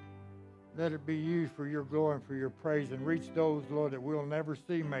giver. Let it be used for your glory and for your praise and reach those, Lord, that we'll never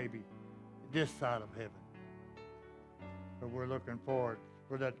see maybe this side of heaven. But we're looking forward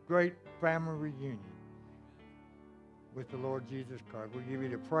for that great family reunion with the Lord Jesus Christ. We give you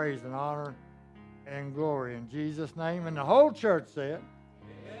the praise and honor and glory in Jesus' name. And the whole church said,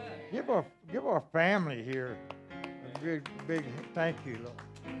 give our family here a big thank you, Lord.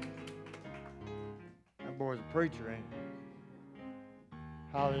 That boy's a preacher, ain't he?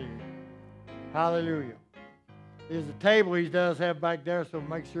 Hallelujah. Hallelujah. There's a table he does have back there, so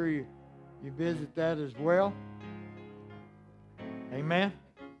make sure you visit that as well. Amen.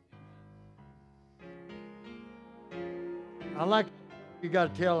 I like you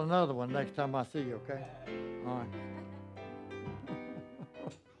got to tell another one next time I see you, okay? All right.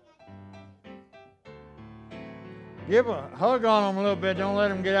 Give a hug on them a little bit. Don't let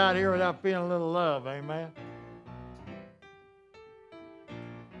them get out here without feeling a little love. Amen.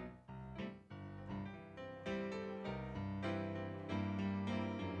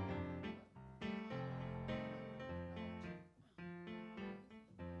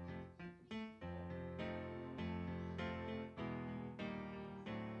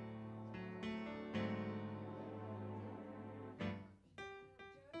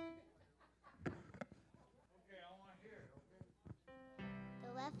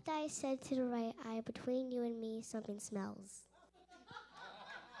 left eye said to the right eye, between you and me, something smells.